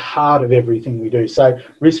the heart of everything we do. So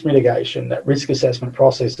risk mitigation, that risk assessment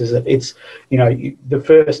process, is that it's,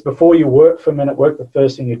 before you work for Men at Work, the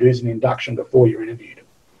first thing you do is an induction before you're interviewed.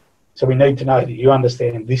 So we need to know that you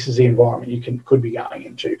understand this is the environment you could be going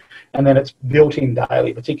into. And then it's built in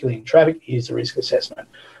daily, particularly in traffic, here's the risk assessment.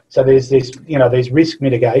 So there's this, there's risk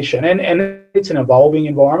mitigation, and it's an evolving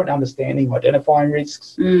environment, understanding, identifying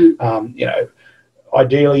risks,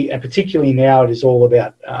 ideally, and particularly now it is all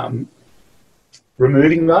about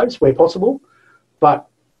removing those where possible. But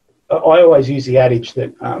I always use the adage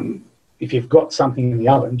that if you've got something in the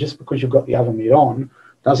oven, just because you've got the oven mitt on,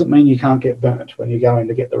 doesn't mean you can't get burnt when you go in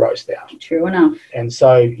to get the roast out. True enough. And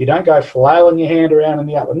so you don't go flailing your hand around in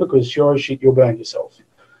the oven, because sure as shit you'll burn yourself.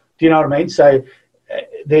 Do you know what I mean? So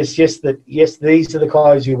there's just that, yes, these are the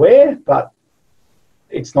clothes you wear, but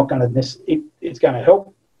it's not going to it's going to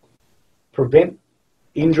help prevent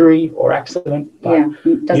injury or accident. But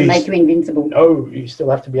it doesn't make you invincible. No, you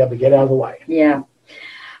still have to be able to get out of the way. Yeah.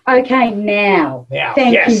 Okay, now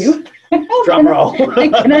thank you. Drum roll.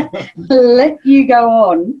 I'm going to let you go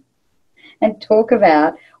on and talk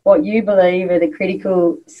about what you believe are the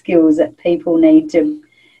critical skills that people need to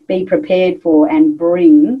be prepared for and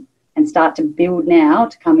bring and start to build now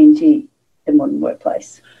to come into the modern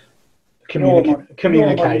workplace. Communication.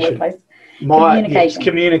 Communication.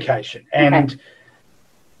 And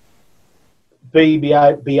be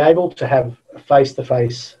able to have a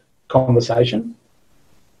face-to-face conversation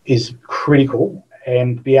is critical,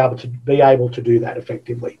 and be able to do that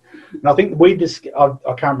effectively. And I think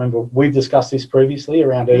I can't remember, we've discussed this previously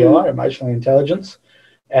around EI, emotional intelligence,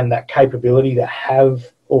 and that capability to have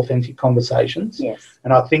authentic conversations. Yes.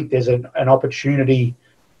 And I think there's an opportunity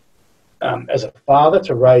as a father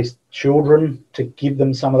to raise children, to give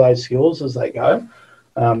them some of those skills as they go.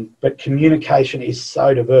 But communication is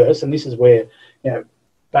so diverse, and this is where,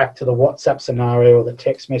 back to the WhatsApp scenario or the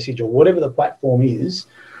text message or whatever the platform is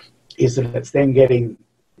that it's then getting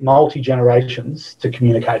multi-generations to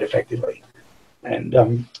communicate effectively.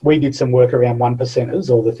 And we did some work around 1%ers,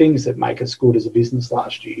 or the things that make us good as a business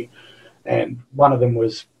last year. And one of them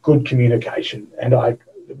was good communication. And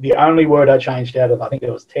the only word I changed out of, I think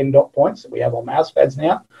there was 10 dot points that we have on mouse pads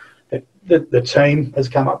now, that the team has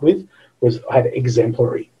come up with, was I had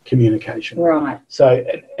exemplary communication. Right. So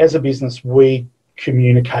as a business, we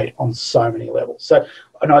communicate on so many levels. So,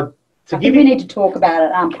 I think we need to talk about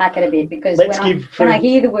it, unpack it a bit, because when I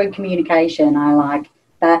hear the word communication, I like,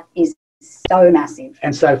 that is so massive.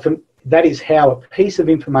 And so that is how a piece of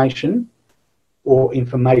information, or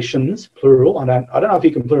informations, plural, I don't know if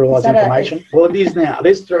you can pluralise information. Well, it is now.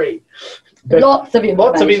 There's 3. Lots of information.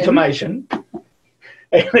 Lots of information.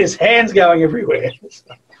 And there's hands going everywhere.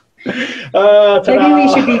 Maybe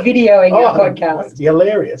we should be videoing our podcast.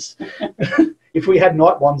 Hilarious. If we had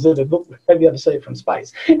night ones, it'd look, maybe be able to see it from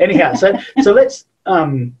space. Anyhow, so let's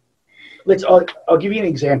I'll give you an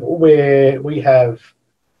example where we had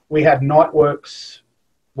night works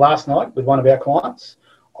last night with one of our clients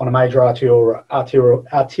on a major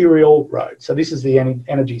arterial road. So this is the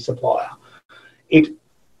energy supplier. It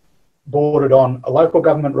bordered on a local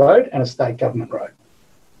government road and a state government road.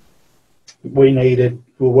 We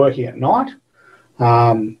were working at night,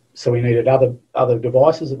 so we needed other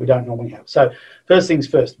devices that we don't normally have. So first things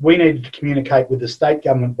first, we needed to communicate with the state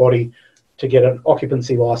government body to get an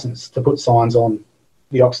occupancy licence to put signs on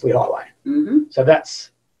the Oxley Highway. Mm-hmm. So that's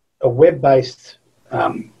a web-based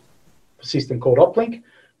system called Uplink,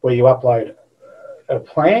 where you upload a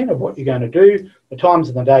plan of what you're going to do, the times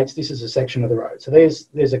and the dates. This is a section of the road. So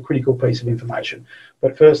there's a critical piece of information.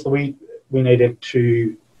 But first, we needed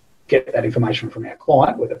to get that information from our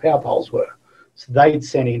client where the power poles were. So they'd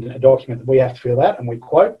send in a document that we have to fill out and we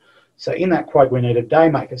quote. So in that quote, we need a day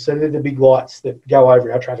maker. So they're the big lights that go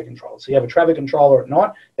over our traffic controllers. So you have a traffic controller at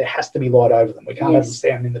night, there has to be light over them. We can't have them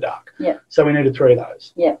standing in the dark. Yeah. So we needed 3 of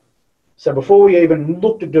those. Yeah. So before we even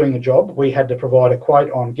looked at doing the job, we had to provide a quote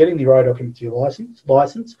on getting the road occupancy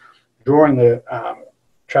license, drawing the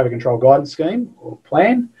traffic control guidance scheme or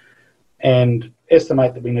plan, and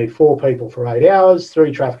estimate that we need 4 people for 8 hours,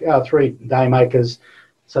 3 day makers.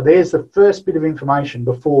 So there's the first bit of information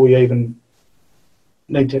before we even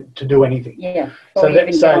need to do anything. Yeah. So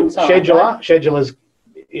schedulers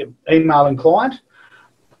emailing client,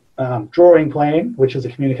 drawing plan, which is a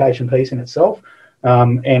communication piece in itself,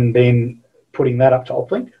 and then putting that up to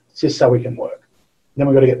Uplink, just so we can work. Then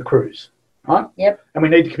we've got to get the crews, right? Yep. And we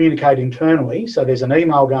need to communicate internally, so there's an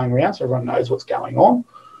email going around so everyone knows what's going on.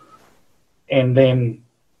 And then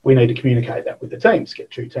we need to communicate that with the teams,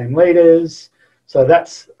 get 2 team leaders. So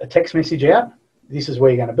that's a text message out. This is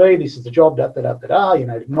where you're going to be. This is the job, da-da-da-da-da. You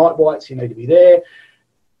know, night whites, you need to be there.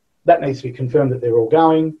 That needs to be confirmed that they're all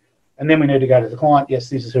going. And then we need to go to the client. Yes,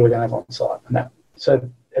 this is who we're going to have on site. And so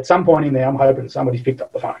at some point in there, I'm hoping somebody's picked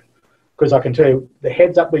up the phone, because I can tell you the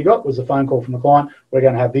heads up we got was a phone call from the client. We're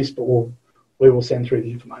going to have this, but we will send through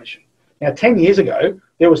the information. Now, 10 years ago,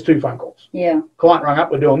 there was 2 phone calls. Yeah. Client rang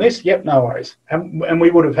up, we're doing this. Yep, no worries. And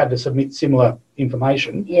we would have had to submit similar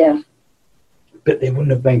information. Yeah. But there wouldn't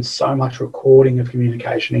have been so much recording of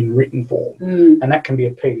communication in written form. And that can be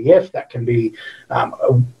a PDF, that can be a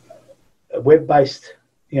web-based,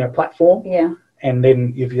 platform. Yeah. And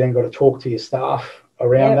then you've then got to talk to your staff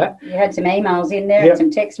around that. You had some emails in there and some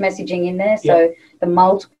text messaging in there. So the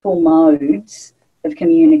multiple modes of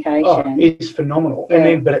communication is phenomenal.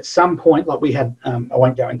 Yeah. But at some point, like we had, I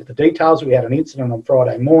won't go into the details, we had an incident on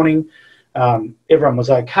Friday morning. Everyone was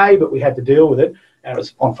okay, but we had to deal with it, and it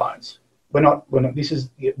was on phones.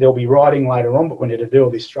 There'll be writing later on, but we need to deal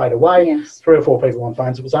with this straight away. Yes. 3 or 4 people on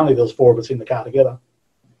phones. There was 4 of us in the car together,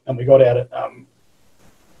 and we got out at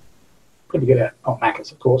couldn't get out. Oh,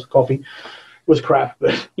 Macca's, of course. Coffee was crap,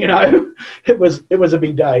 but it was a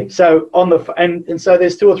big day. So so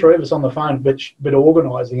there's 2 or 3 of us on the phone, but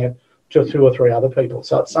organising it to 2 or 3 other people.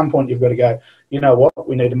 So at some point you've got to go, you know what,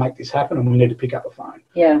 we need to make this happen, and we need to pick up a phone.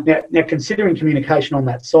 Yeah. Now considering communication on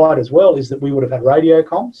that side as well, is that we would have had radio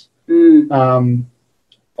comms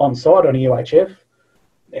on site on a UHF.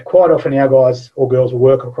 Now, quite often our guys or girls will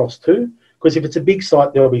work across 2, because if it's a big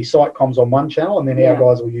site, there'll be site comms on one channel, and then our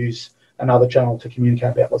guys will use another channel to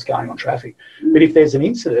communicate about what's going on traffic. But if there's an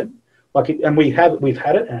incident, we've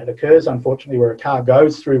had it, and it occurs, unfortunately, where a car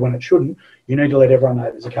goes through when it shouldn't, you need to let everyone know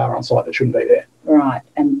there's a car on site that shouldn't be there. Right,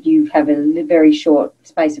 and you have a very short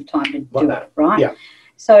space of time to do it, right? Yeah.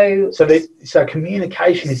 So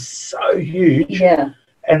communication is so huge. Yeah.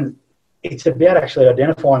 And it's about actually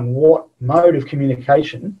identifying what mode of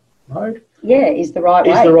communication is the right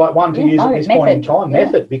is way. the right one to use at this point in time. Yeah.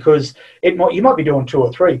 Method, because you might be doing 2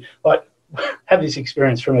 or 3. Like, have this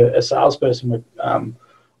experience from a salesperson with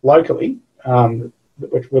locally.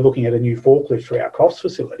 Which we're looking at a new forklift for our Crofts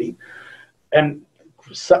facility, and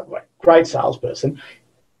great salesperson.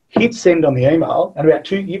 Hit send on the email, and about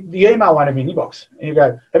the email won't have in your box. And you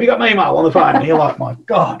go, "Have you got my email on the phone?" And you're like, "My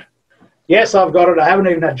God, yes, I've got it. I haven't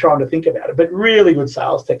even had time to think about it." But really good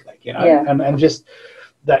sales technique, and just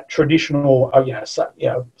that traditional,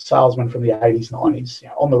 salesman from the 80s, 90s,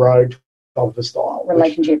 on the road type of a style.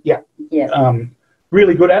 Relationship.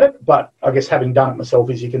 Really good at it, but I guess having done it myself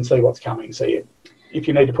is you can see what's coming. So if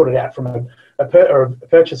you need to put it out from a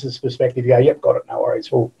purchaser's perspective, you go, "Yep, got it, no worries,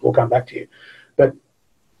 we'll come back to you." But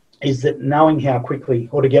is that knowing how quickly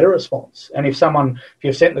or to get a response? And if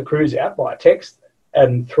you've sent the crews out by a text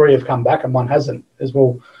and 3 have come back and 1 hasn't, as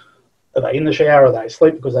well, are they in the shower? Are they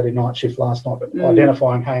asleep because they did night shift last night? But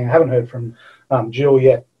identifying, hey, I haven't heard from Jill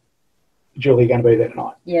yet. Jill, you're going to be there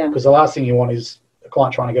tonight. Yeah. Because the last thing you want is a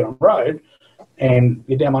client trying to get on the road and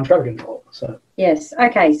you're down on traffic control. So yes.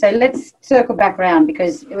 Okay. So let's circle back around,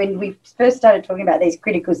 because when we first started talking about these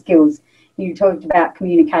critical skills, you talked about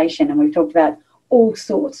communication, and we've talked about all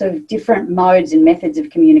sorts of different modes and methods of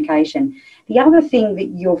communication. The other thing that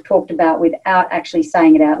you've talked about without actually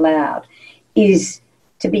saying it out loud is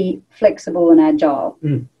to be flexible and agile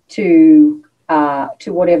to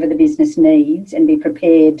whatever the business needs, and be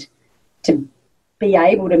prepared to be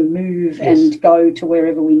able to move and go to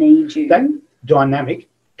wherever we need you. That dynamic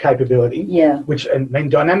capability,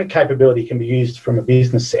 dynamic capability can be used from a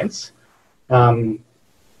business sense, and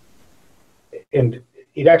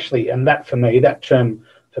it actually, and that term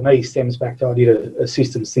for me stems back to, I did a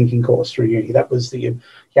systems thinking course through uni. That was you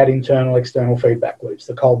had internal, external feedback loops,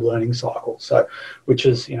 the Kolb learning cycle. So, which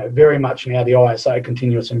is very much now the ISO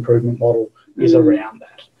continuous improvement model is around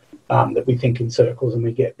that. That we think in circles and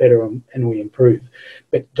we get better and we improve.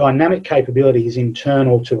 But dynamic capability is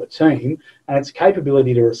internal to a team, and it's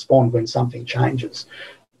capability to respond when something changes.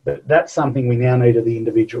 But that's something we now need of the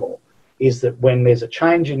individual, is that when there's a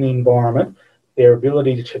change in the environment, their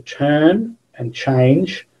ability to turn and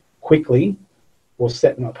change quickly will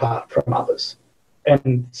set them apart from others.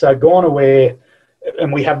 And so gone aware,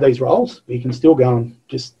 and we have these roles, you can still go and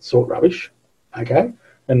just sort rubbish, okay?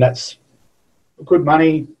 And that's good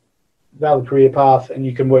money, valid career path, and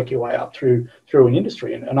you can work your way up through an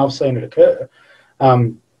industry, and I've seen it occur.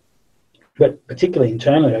 But particularly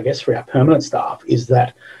internally, I guess, for our permanent staff, is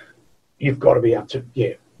that you've got to be able to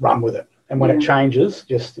run with it. And when it changes,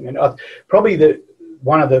 probably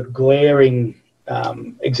one of the glaring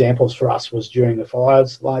examples for us was during the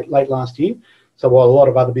fires late last year. So while a lot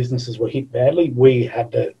of other businesses were hit badly, we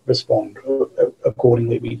had to respond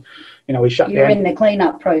accordingly. We shut down. You're in the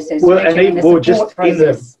clean-up process. Well, and we were just in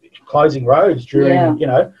the closing roads during,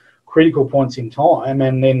 critical points in time,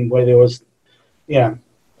 and then where there was,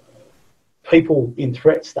 people in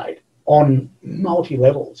threat state on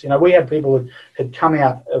multi-levels. We had people who had come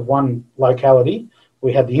out of one locality.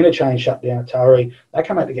 We had the interchange shut down at Taree. They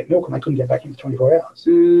come out to get milk and they couldn't get back in for 24 hours.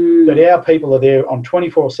 But our people are there on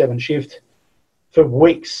 24/7 shift for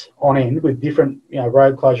weeks on end with different,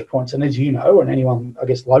 road closure points. And as you know, and anyone, I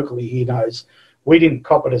guess, locally here knows, we didn't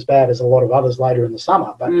cop it as bad as a lot of others later in the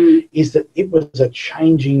summer, but is that it was a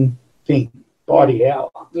changing thing by the hour.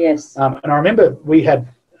 Yes. And I remember we had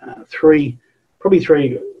three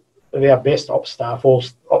of our best ops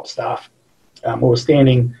staff were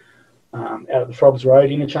standing out at the Frogs Road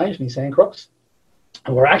interchange near Sandcrocs,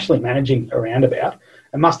 and we're actually managing a roundabout.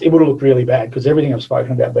 It would have looked really bad, because everything I've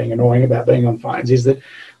spoken about being annoying about being on phones is that,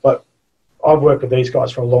 I've worked with these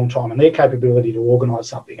guys for a long time, and their capability to organise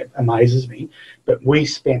something amazes me. But we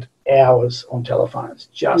spent hours on telephones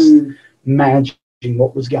just managing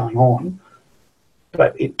what was going on.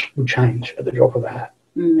 But it would change at the drop of a hat.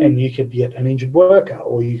 And you could get an injured worker,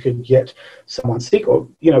 or you could get someone sick, or,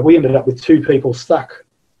 we ended up with 2 people stuck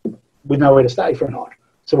with nowhere to stay for a night.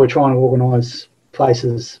 So we're trying to organise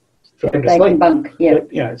places for them to sleep. Bunk,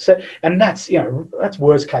 and that's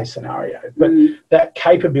worst case scenario. But that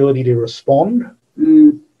capability to respond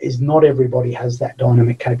is not everybody has that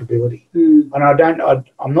dynamic capability. And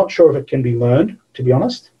I'm not sure if it can be learned, to be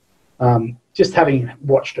honest. Just having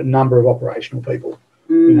watched a number of operational people,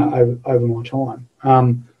 over my time.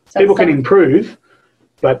 People can improve,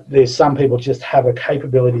 but there's some people just have a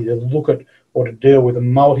capability to look at or to deal with a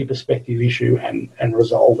multi-perspective issue and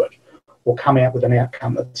resolve it, or come out with an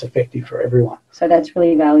outcome that's effective for everyone. So that's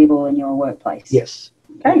really valuable in your workplace. Yes.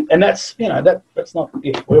 Okay. And that's, that's not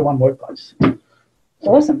it. We're one workplace.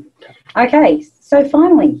 Awesome. Okay. So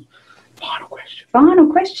finally, Final question. Final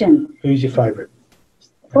question. Who's your favourite?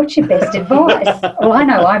 What's your best advice? Well, I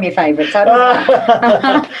know I'm your favourite, so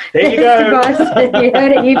there you go. go. Best advice. You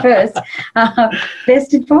heard it here first.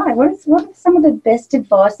 Best advice. What are some of the best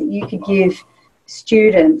advice that you could give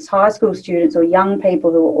students, high school students or young people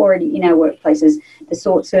who are already in our workplaces, the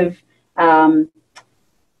sorts of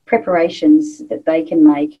preparations that they can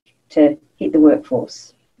make to hit the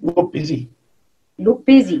workforce? Look busy. Look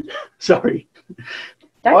busy. Sorry.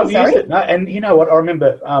 Don't I've used it. No, and you know what? I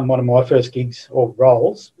remember one of my first gigs or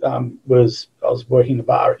roles was I was working the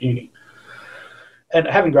bar at uni. And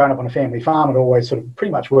having grown up on a family farm, I'd always sort of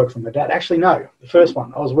pretty much worked for my dad. Actually, no, the first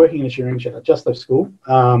one, I was working in a shearing shed. I just left school.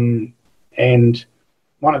 And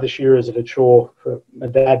one of the shearers at a chore for my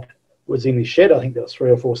dad was in his shed. I think there was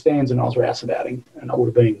 3 or 4 stands, and I was rouseabouting, and I would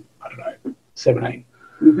have been, I don't know, 17.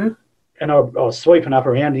 Mm-hmm. And I was sweeping up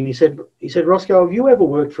around, and he said, Roscoe, have you ever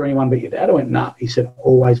worked for anyone but your dad? I went, nah. He said,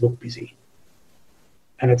 always look busy.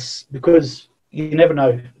 And it's because you never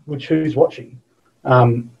know who's watching.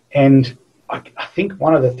 And I think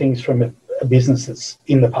one of the things from a business that's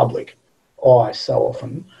in the public eye so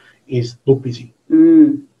often is look busy.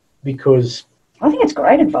 Because I think it's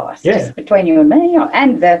great advice, yeah, just between you and me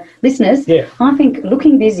and the listeners. Yeah. I think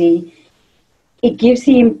looking busy, it gives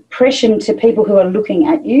the impression to people who are looking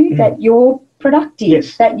at you that you're productive,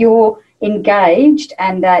 yes, that you're engaged,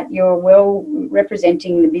 and that you're well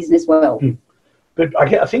representing the business well. But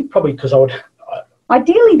I think probably because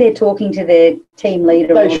ideally they're talking to their team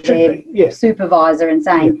leader or their supervisor and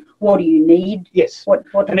saying, what do you need? Yes. What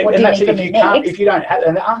do you need from me next? If you don't have,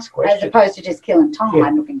 and ask questions. As opposed to just killing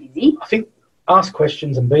time looking busy. I think ask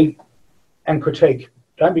questions and critique.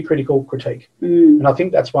 Don't be critical, critique. And I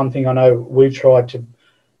think that's one thing I know I try to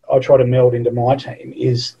meld into my team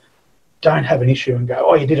is don't have an issue and go,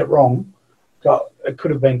 oh, you did it wrong. Go, it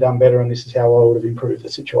could have been done better and this is how I would have improved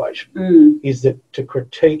the situation. Is that to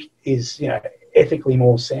critique is, ethically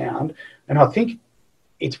more sound. And I think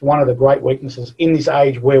it's one of the great weaknesses in this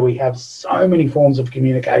age where we have so many forms of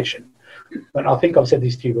communication. And I think I've said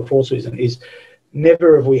this to you before, Susan, is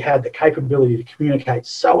never have we had the capability to communicate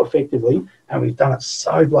so effectively and we've done it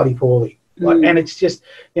so bloody poorly. And it's just,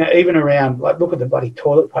 even around, look at the bloody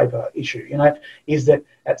toilet paper issue, is that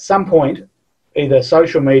at some point either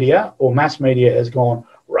social media or mass media has gone,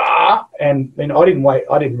 rah, and I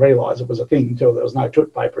didn't realise it was a thing until there was no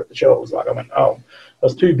toilet paper at the shelves. I went, I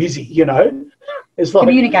was too busy, It's like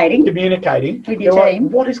communicating with your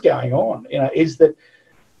team. What is going on? Is that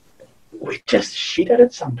we're just shit at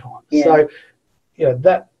it sometimes. Yeah. So,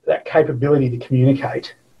 that capability to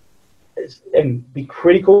communicate and be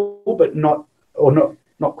critical, but not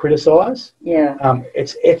criticise. Yeah.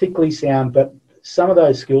 It's ethically sound, but some of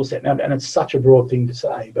those skill sets, and it's such a broad thing to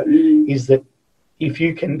say, but is that if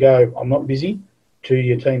you can go, I'm not busy, to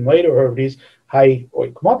your team leader or whoever it is, hey, or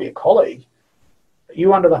it might be a colleague,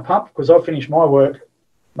 you under the pump because I've finished my work,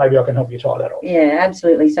 maybe I can help you tie that off. Yeah,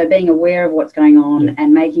 absolutely. So being aware of what's going on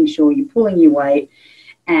and making sure you're pulling your weight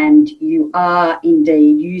and you are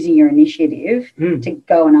indeed using your initiative to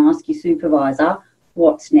go and ask your supervisor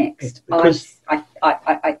what's next. I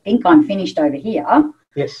think I'm finished over here.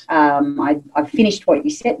 Yes. I've finished what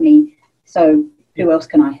you set me, so who else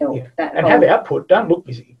can I help? Yeah. Have output, don't look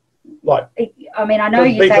busy. I know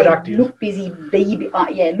you say productive. Look busy, look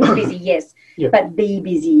busy, yes, but be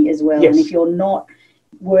busy as well. Yes. And if you're not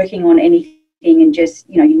working on anything and just,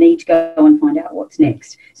 you need to go and find out what's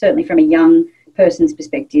next. Certainly from a young person's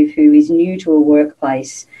perspective who is new to a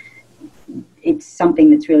workplace, it's something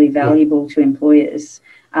that's really valuable to employers.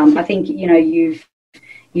 I think, you've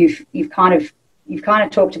kind of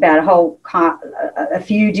talked about a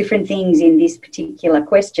few different things in this particular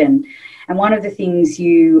question. And one of the things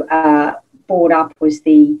you brought up was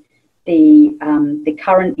the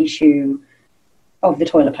current issue of the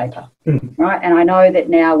toilet paper, right? And I know that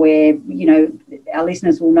now our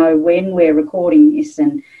listeners will know when we're recording this,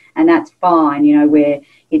 and that's fine. Where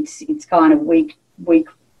it's kind of week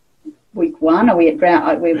one. Are we at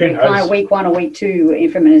ground? We're kind of week 1 or week 2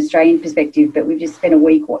 from an Australian perspective, but we've just spent a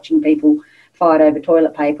week watching people fight over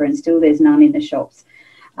toilet paper, and still there's none in the shops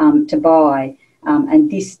to buy.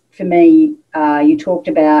 And this, for me, you talked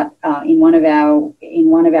about in one of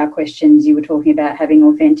our questions, you were talking about having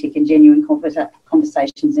authentic and genuine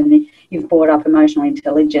conversations, and you've brought up emotional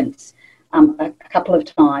intelligence a couple of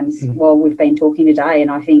times while we've been talking today. And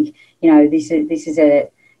I think this is a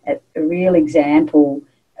real example,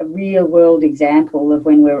 a real world example of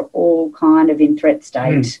when we're all kind of in threat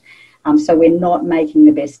state. So we're not making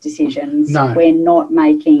the best decisions. No. We're not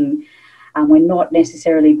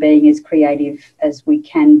necessarily being as creative as we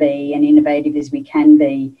can be and innovative as we can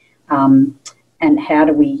be. and how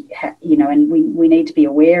do we, and we need to be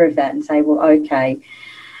aware of that and say, well, okay,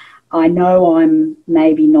 I know I'm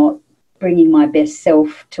maybe not bringing my best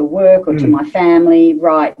self to work or to my family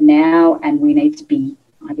right now, and we need to be,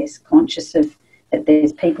 I guess, conscious of that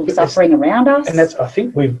there's people suffering around us. And that's, I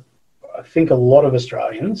think a lot of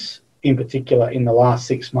Australians, in particular in the last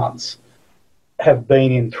 6 months, have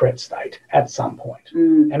been in threat state at some point.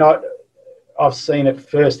 And I've seen it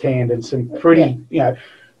firsthand in some pretty,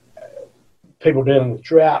 people dealing with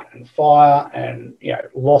drought and fire and,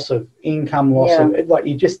 loss of income, loss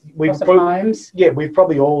of homes. Yeah, we've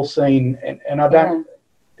probably all seen, and I don't,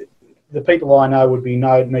 the people I know would be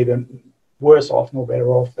neither worse off nor better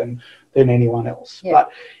off than anyone else. Yeah.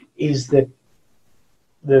 But is that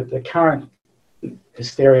the current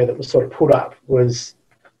hysteria that was sort of put up was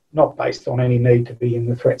not based on any need to be in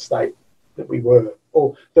the threat state that we were,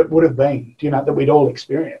 or that would have been, that we'd all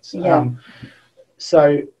experienced. Yeah.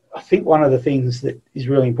 So I think one of the things that is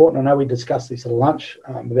really important, I know we discussed this at lunch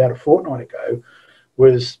about a fortnight ago,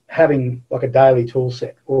 was having like a daily tool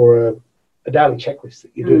set or a daily checklist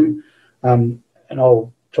that you do. And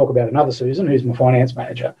I'll talk about another Susan, who's my finance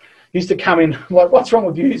manager, used to come in like, what's wrong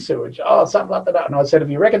with you, sewage? Oh, something like that. And I said,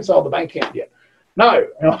 have you reconciled the bank account yet? No.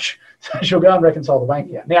 So she'll go and reconcile the bank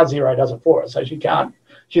account. Now Xero does it for her, so she can't.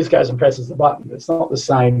 She just goes and presses the button. It's not the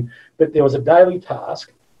same. But there was a daily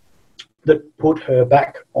task that put her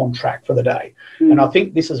back on track for the day. And I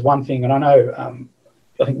think this is one thing, and I know,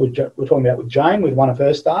 I think we're talking about with Jane, with one of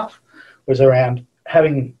her staff, was around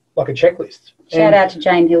having like a checklist. Shout out to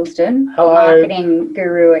Jane Hilston, hello, marketing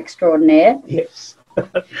guru extraordinaire. Yes.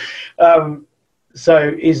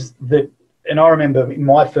 So is that, and I remember in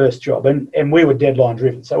my first job, and we were deadline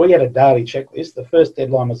driven. So we had a daily checklist. The first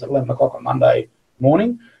deadline was at 11 o'clock on Monday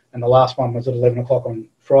morning, and the last one was at 11 o'clock on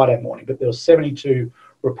Friday morning. But there was 72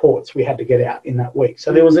 reports we had to get out in that week.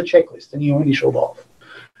 So there was a checklist, and you initialed off.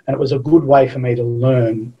 And it was a good way for me to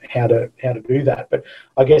learn how to do that. But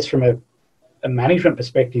I guess from a management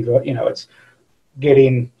perspective, it's get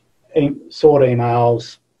in, sort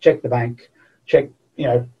emails, check the bank, check,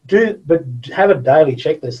 but have a daily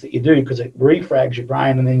checklist that you do, because it refrags your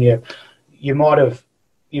brain, and then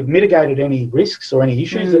you've mitigated any risks or any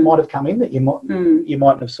issues that might have come in that you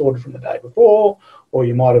mightn't have sorted from the day before, or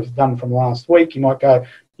you might have done from last week. You might go,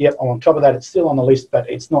 yep, I'm on top of that. It's still on the list, but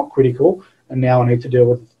it's not critical, and now I need to deal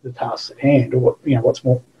with the tasks at hand, or what's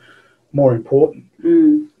more important.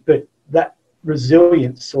 But that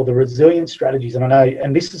resilience, or the resilience strategies, and I know,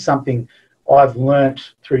 and this is something I've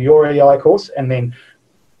learnt through your EI course, and then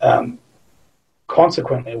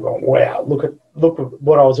consequently, wow, look at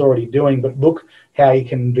what I was already doing, but look how you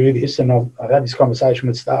can do this. And I've had this conversation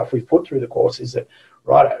with staff we've put through the course, is that,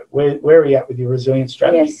 righto, where are you at with your resilience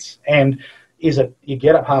strategies? Yes. And is it you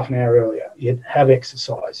get up half an hour earlier, you have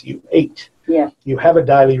exercise, you eat, you have a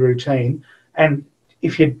daily routine, and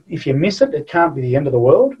if you miss it, it can't be the end of the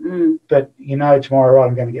world, but tomorrow, right,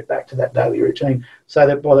 I'm going to get back to that daily routine, so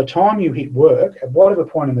that by the time you hit work, at whatever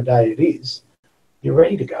point in the day it is, you're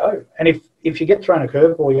ready to go. And if you get thrown a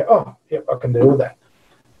curveball, you go, oh, yep, I can deal with that.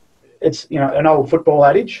 It's, an old football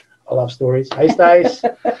adage, I love stories, Ace Days,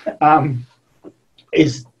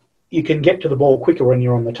 is you can get to the ball quicker when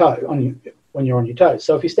you're on the toe, when you're on your toes.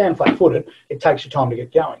 So if you stand flat-footed, it takes you time to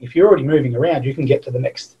get going. If you're already moving around, you can get to the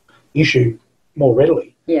next issue more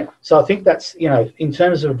readily. Yeah. So I think that's, in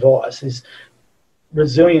terms of advice, is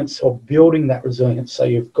resilience, or building that resilience, so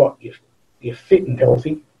you're fit and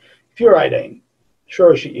healthy. If you're 18,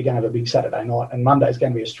 sure as shit you're going to have a big Saturday night, and Monday's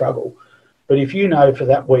going to be a struggle. But if for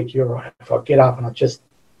that week, you're right, if I get up and I just,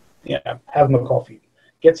 have my coffee,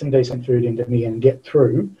 get some decent food into me and get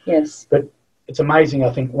through. Yes. But it's amazing,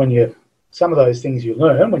 I think, some of those things you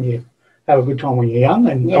learn when you have a good time when you're young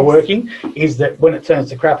and are working, is that when it turns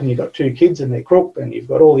to crap and you've got 2 kids and they're crook and you've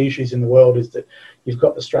got all the issues in the world, is that you've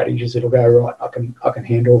got the strategies that'll go, right, I can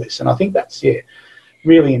handle this. And I think that's,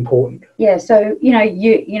 really important. Yeah, so,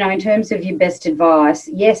 in terms of your best advice,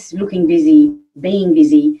 yes, looking busy, being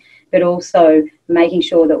busy, but also making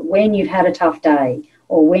sure that when you've had a tough day,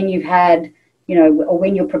 or when you've had, or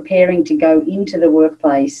when you're preparing to go into the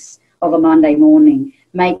workplace of a Monday morning,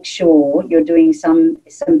 make sure you're doing some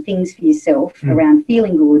things for yourself around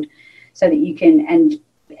feeling good, so that you can,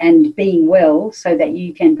 and being well, so that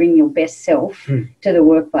you can bring your best self to the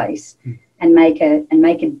workplace and make a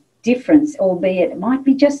difference, albeit it might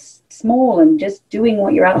be just small and just doing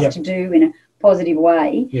what you're asked to do in a positive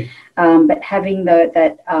way, but having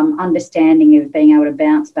that understanding of being able to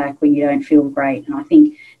bounce back when you don't feel great. And I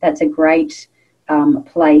think that's a great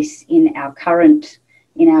place in our current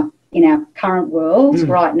world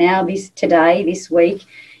right now, this week,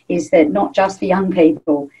 is that not just for young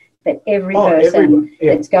people, that every person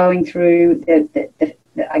yeah. that's going through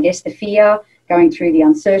the fear, going through the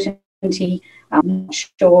uncertainty, not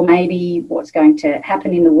sure maybe what's going to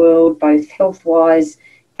happen in the world, both health-wise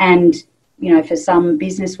and, for some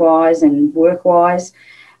business-wise and work-wise.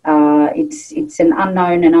 It's an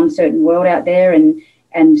unknown and uncertain world out there, and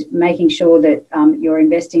making sure that you're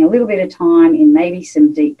investing a little bit of time in maybe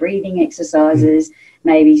some deep breathing exercises,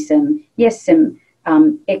 maybe some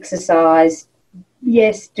exercise,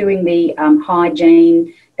 doing the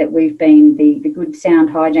hygiene that we've been, the good sound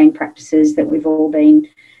hygiene practices that we've all been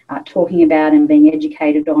talking about and being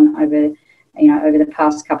educated on over the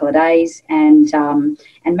past couple of days, and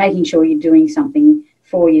making sure you're doing something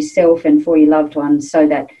for yourself and for your loved ones, so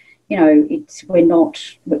that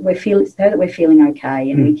we're feeling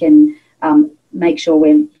okay, and we can make sure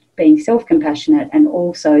we're being self-compassionate and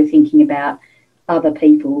also thinking about other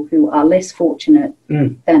people who are less fortunate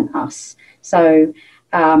than us. So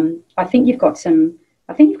I think you've got some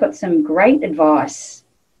great advice,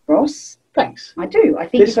 Ross. Thanks. I do. I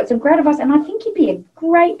think you've got some great advice, and I think you'd be a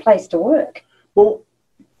great place to work. Well,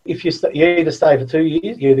 if you either stay for 2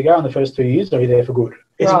 years, you either go in the first 2 years, or you're there for good.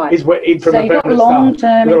 Right. So you've got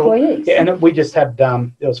long-term employees. Yeah, and we just had, there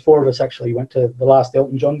was 4 of us actually went to the last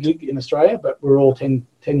Elton John gig in Australia, but we're all 10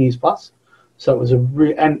 years plus. So it was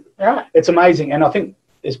it's amazing. And I think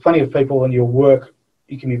there's plenty of people in your work,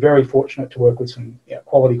 you can be very fortunate to work with some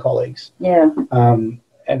quality colleagues. Yeah.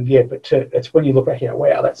 But it's when you look back,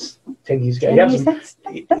 wow, that's 10 years ago. You have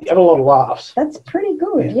a lot of laughs. That's pretty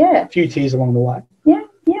good, yeah. A few tears along the way. Yeah.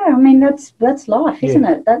 I mean, that's life, isn't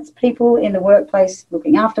it? That's people in the workplace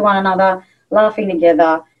looking after one another, laughing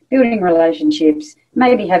together, building relationships,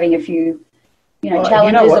 maybe having a few,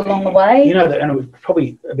 challenges along the way. And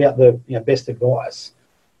probably about the best advice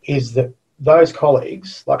is that those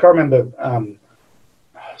colleagues, like I remember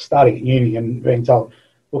starting at uni and being told,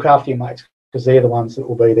 look after your mates, because they're the ones that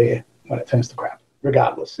will be there when it turns to crap,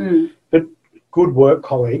 regardless. But good work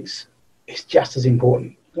colleagues is just as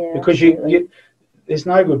important, because there's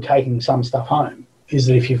no good taking some stuff home. Is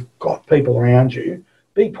that if you've got people around you,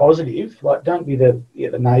 be positive. Like, don't be the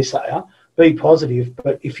naysayer. Be positive.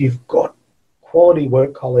 But if you've got quality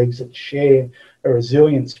work colleagues that share a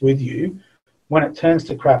resilience with you, when it turns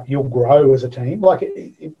to crap, you'll grow as a team. Like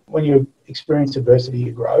when you experience adversity,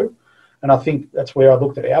 you grow. And I think that's where I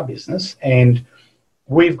looked at our business, and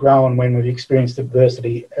we've grown when we've experienced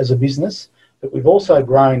adversity as a business, but we've also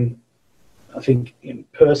grown, I think,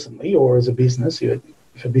 personally or as a business, if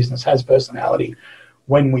a business has personality,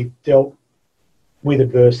 when we've dealt with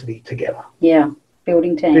adversity together. Yeah,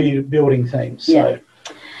 building teams. Yeah. So,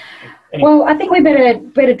 anyway. Well, I think we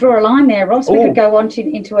better draw a line there, Ross. We could go on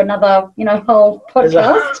into another, whole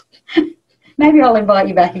podcast. Maybe I'll invite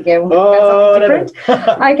you back again. We'll something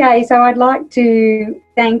different. Okay, so I'd like to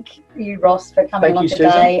thank you, Ross, for coming on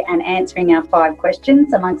today and answering our 5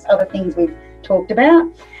 questions, amongst other things we've talked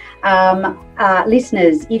about.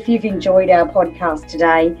 Listeners, if you've enjoyed our podcast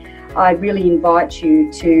today, I really invite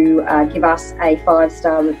you to give us a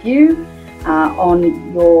 5-star review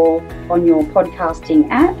on your podcasting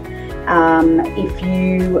app. If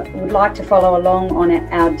you would like to follow along on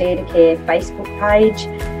our Dare to Care Facebook page,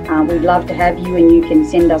 we'd love to have you, and you can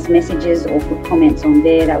send us messages or put comments on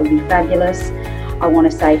there. That would be fabulous. I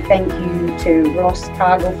want to say thank you to Ross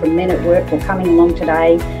Cargill from Men at Work for coming along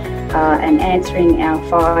today and answering our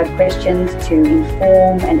 5 questions to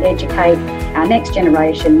inform and educate our next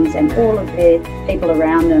generations and all of the people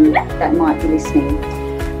around them that might be listening.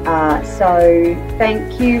 So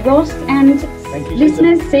thank you, Ross, and thank you,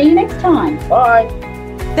 listeners, see you next time. Bye.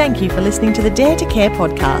 Thank you for listening to the Dare to Care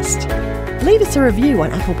podcast. Leave us a review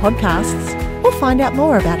on Apple Podcasts, or find out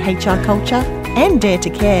more about HR culture and Dare to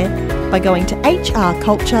Care by going to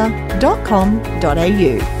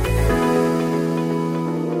hrculture.com.au.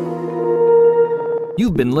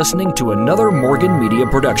 You've been listening to another Morgan Media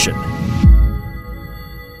production.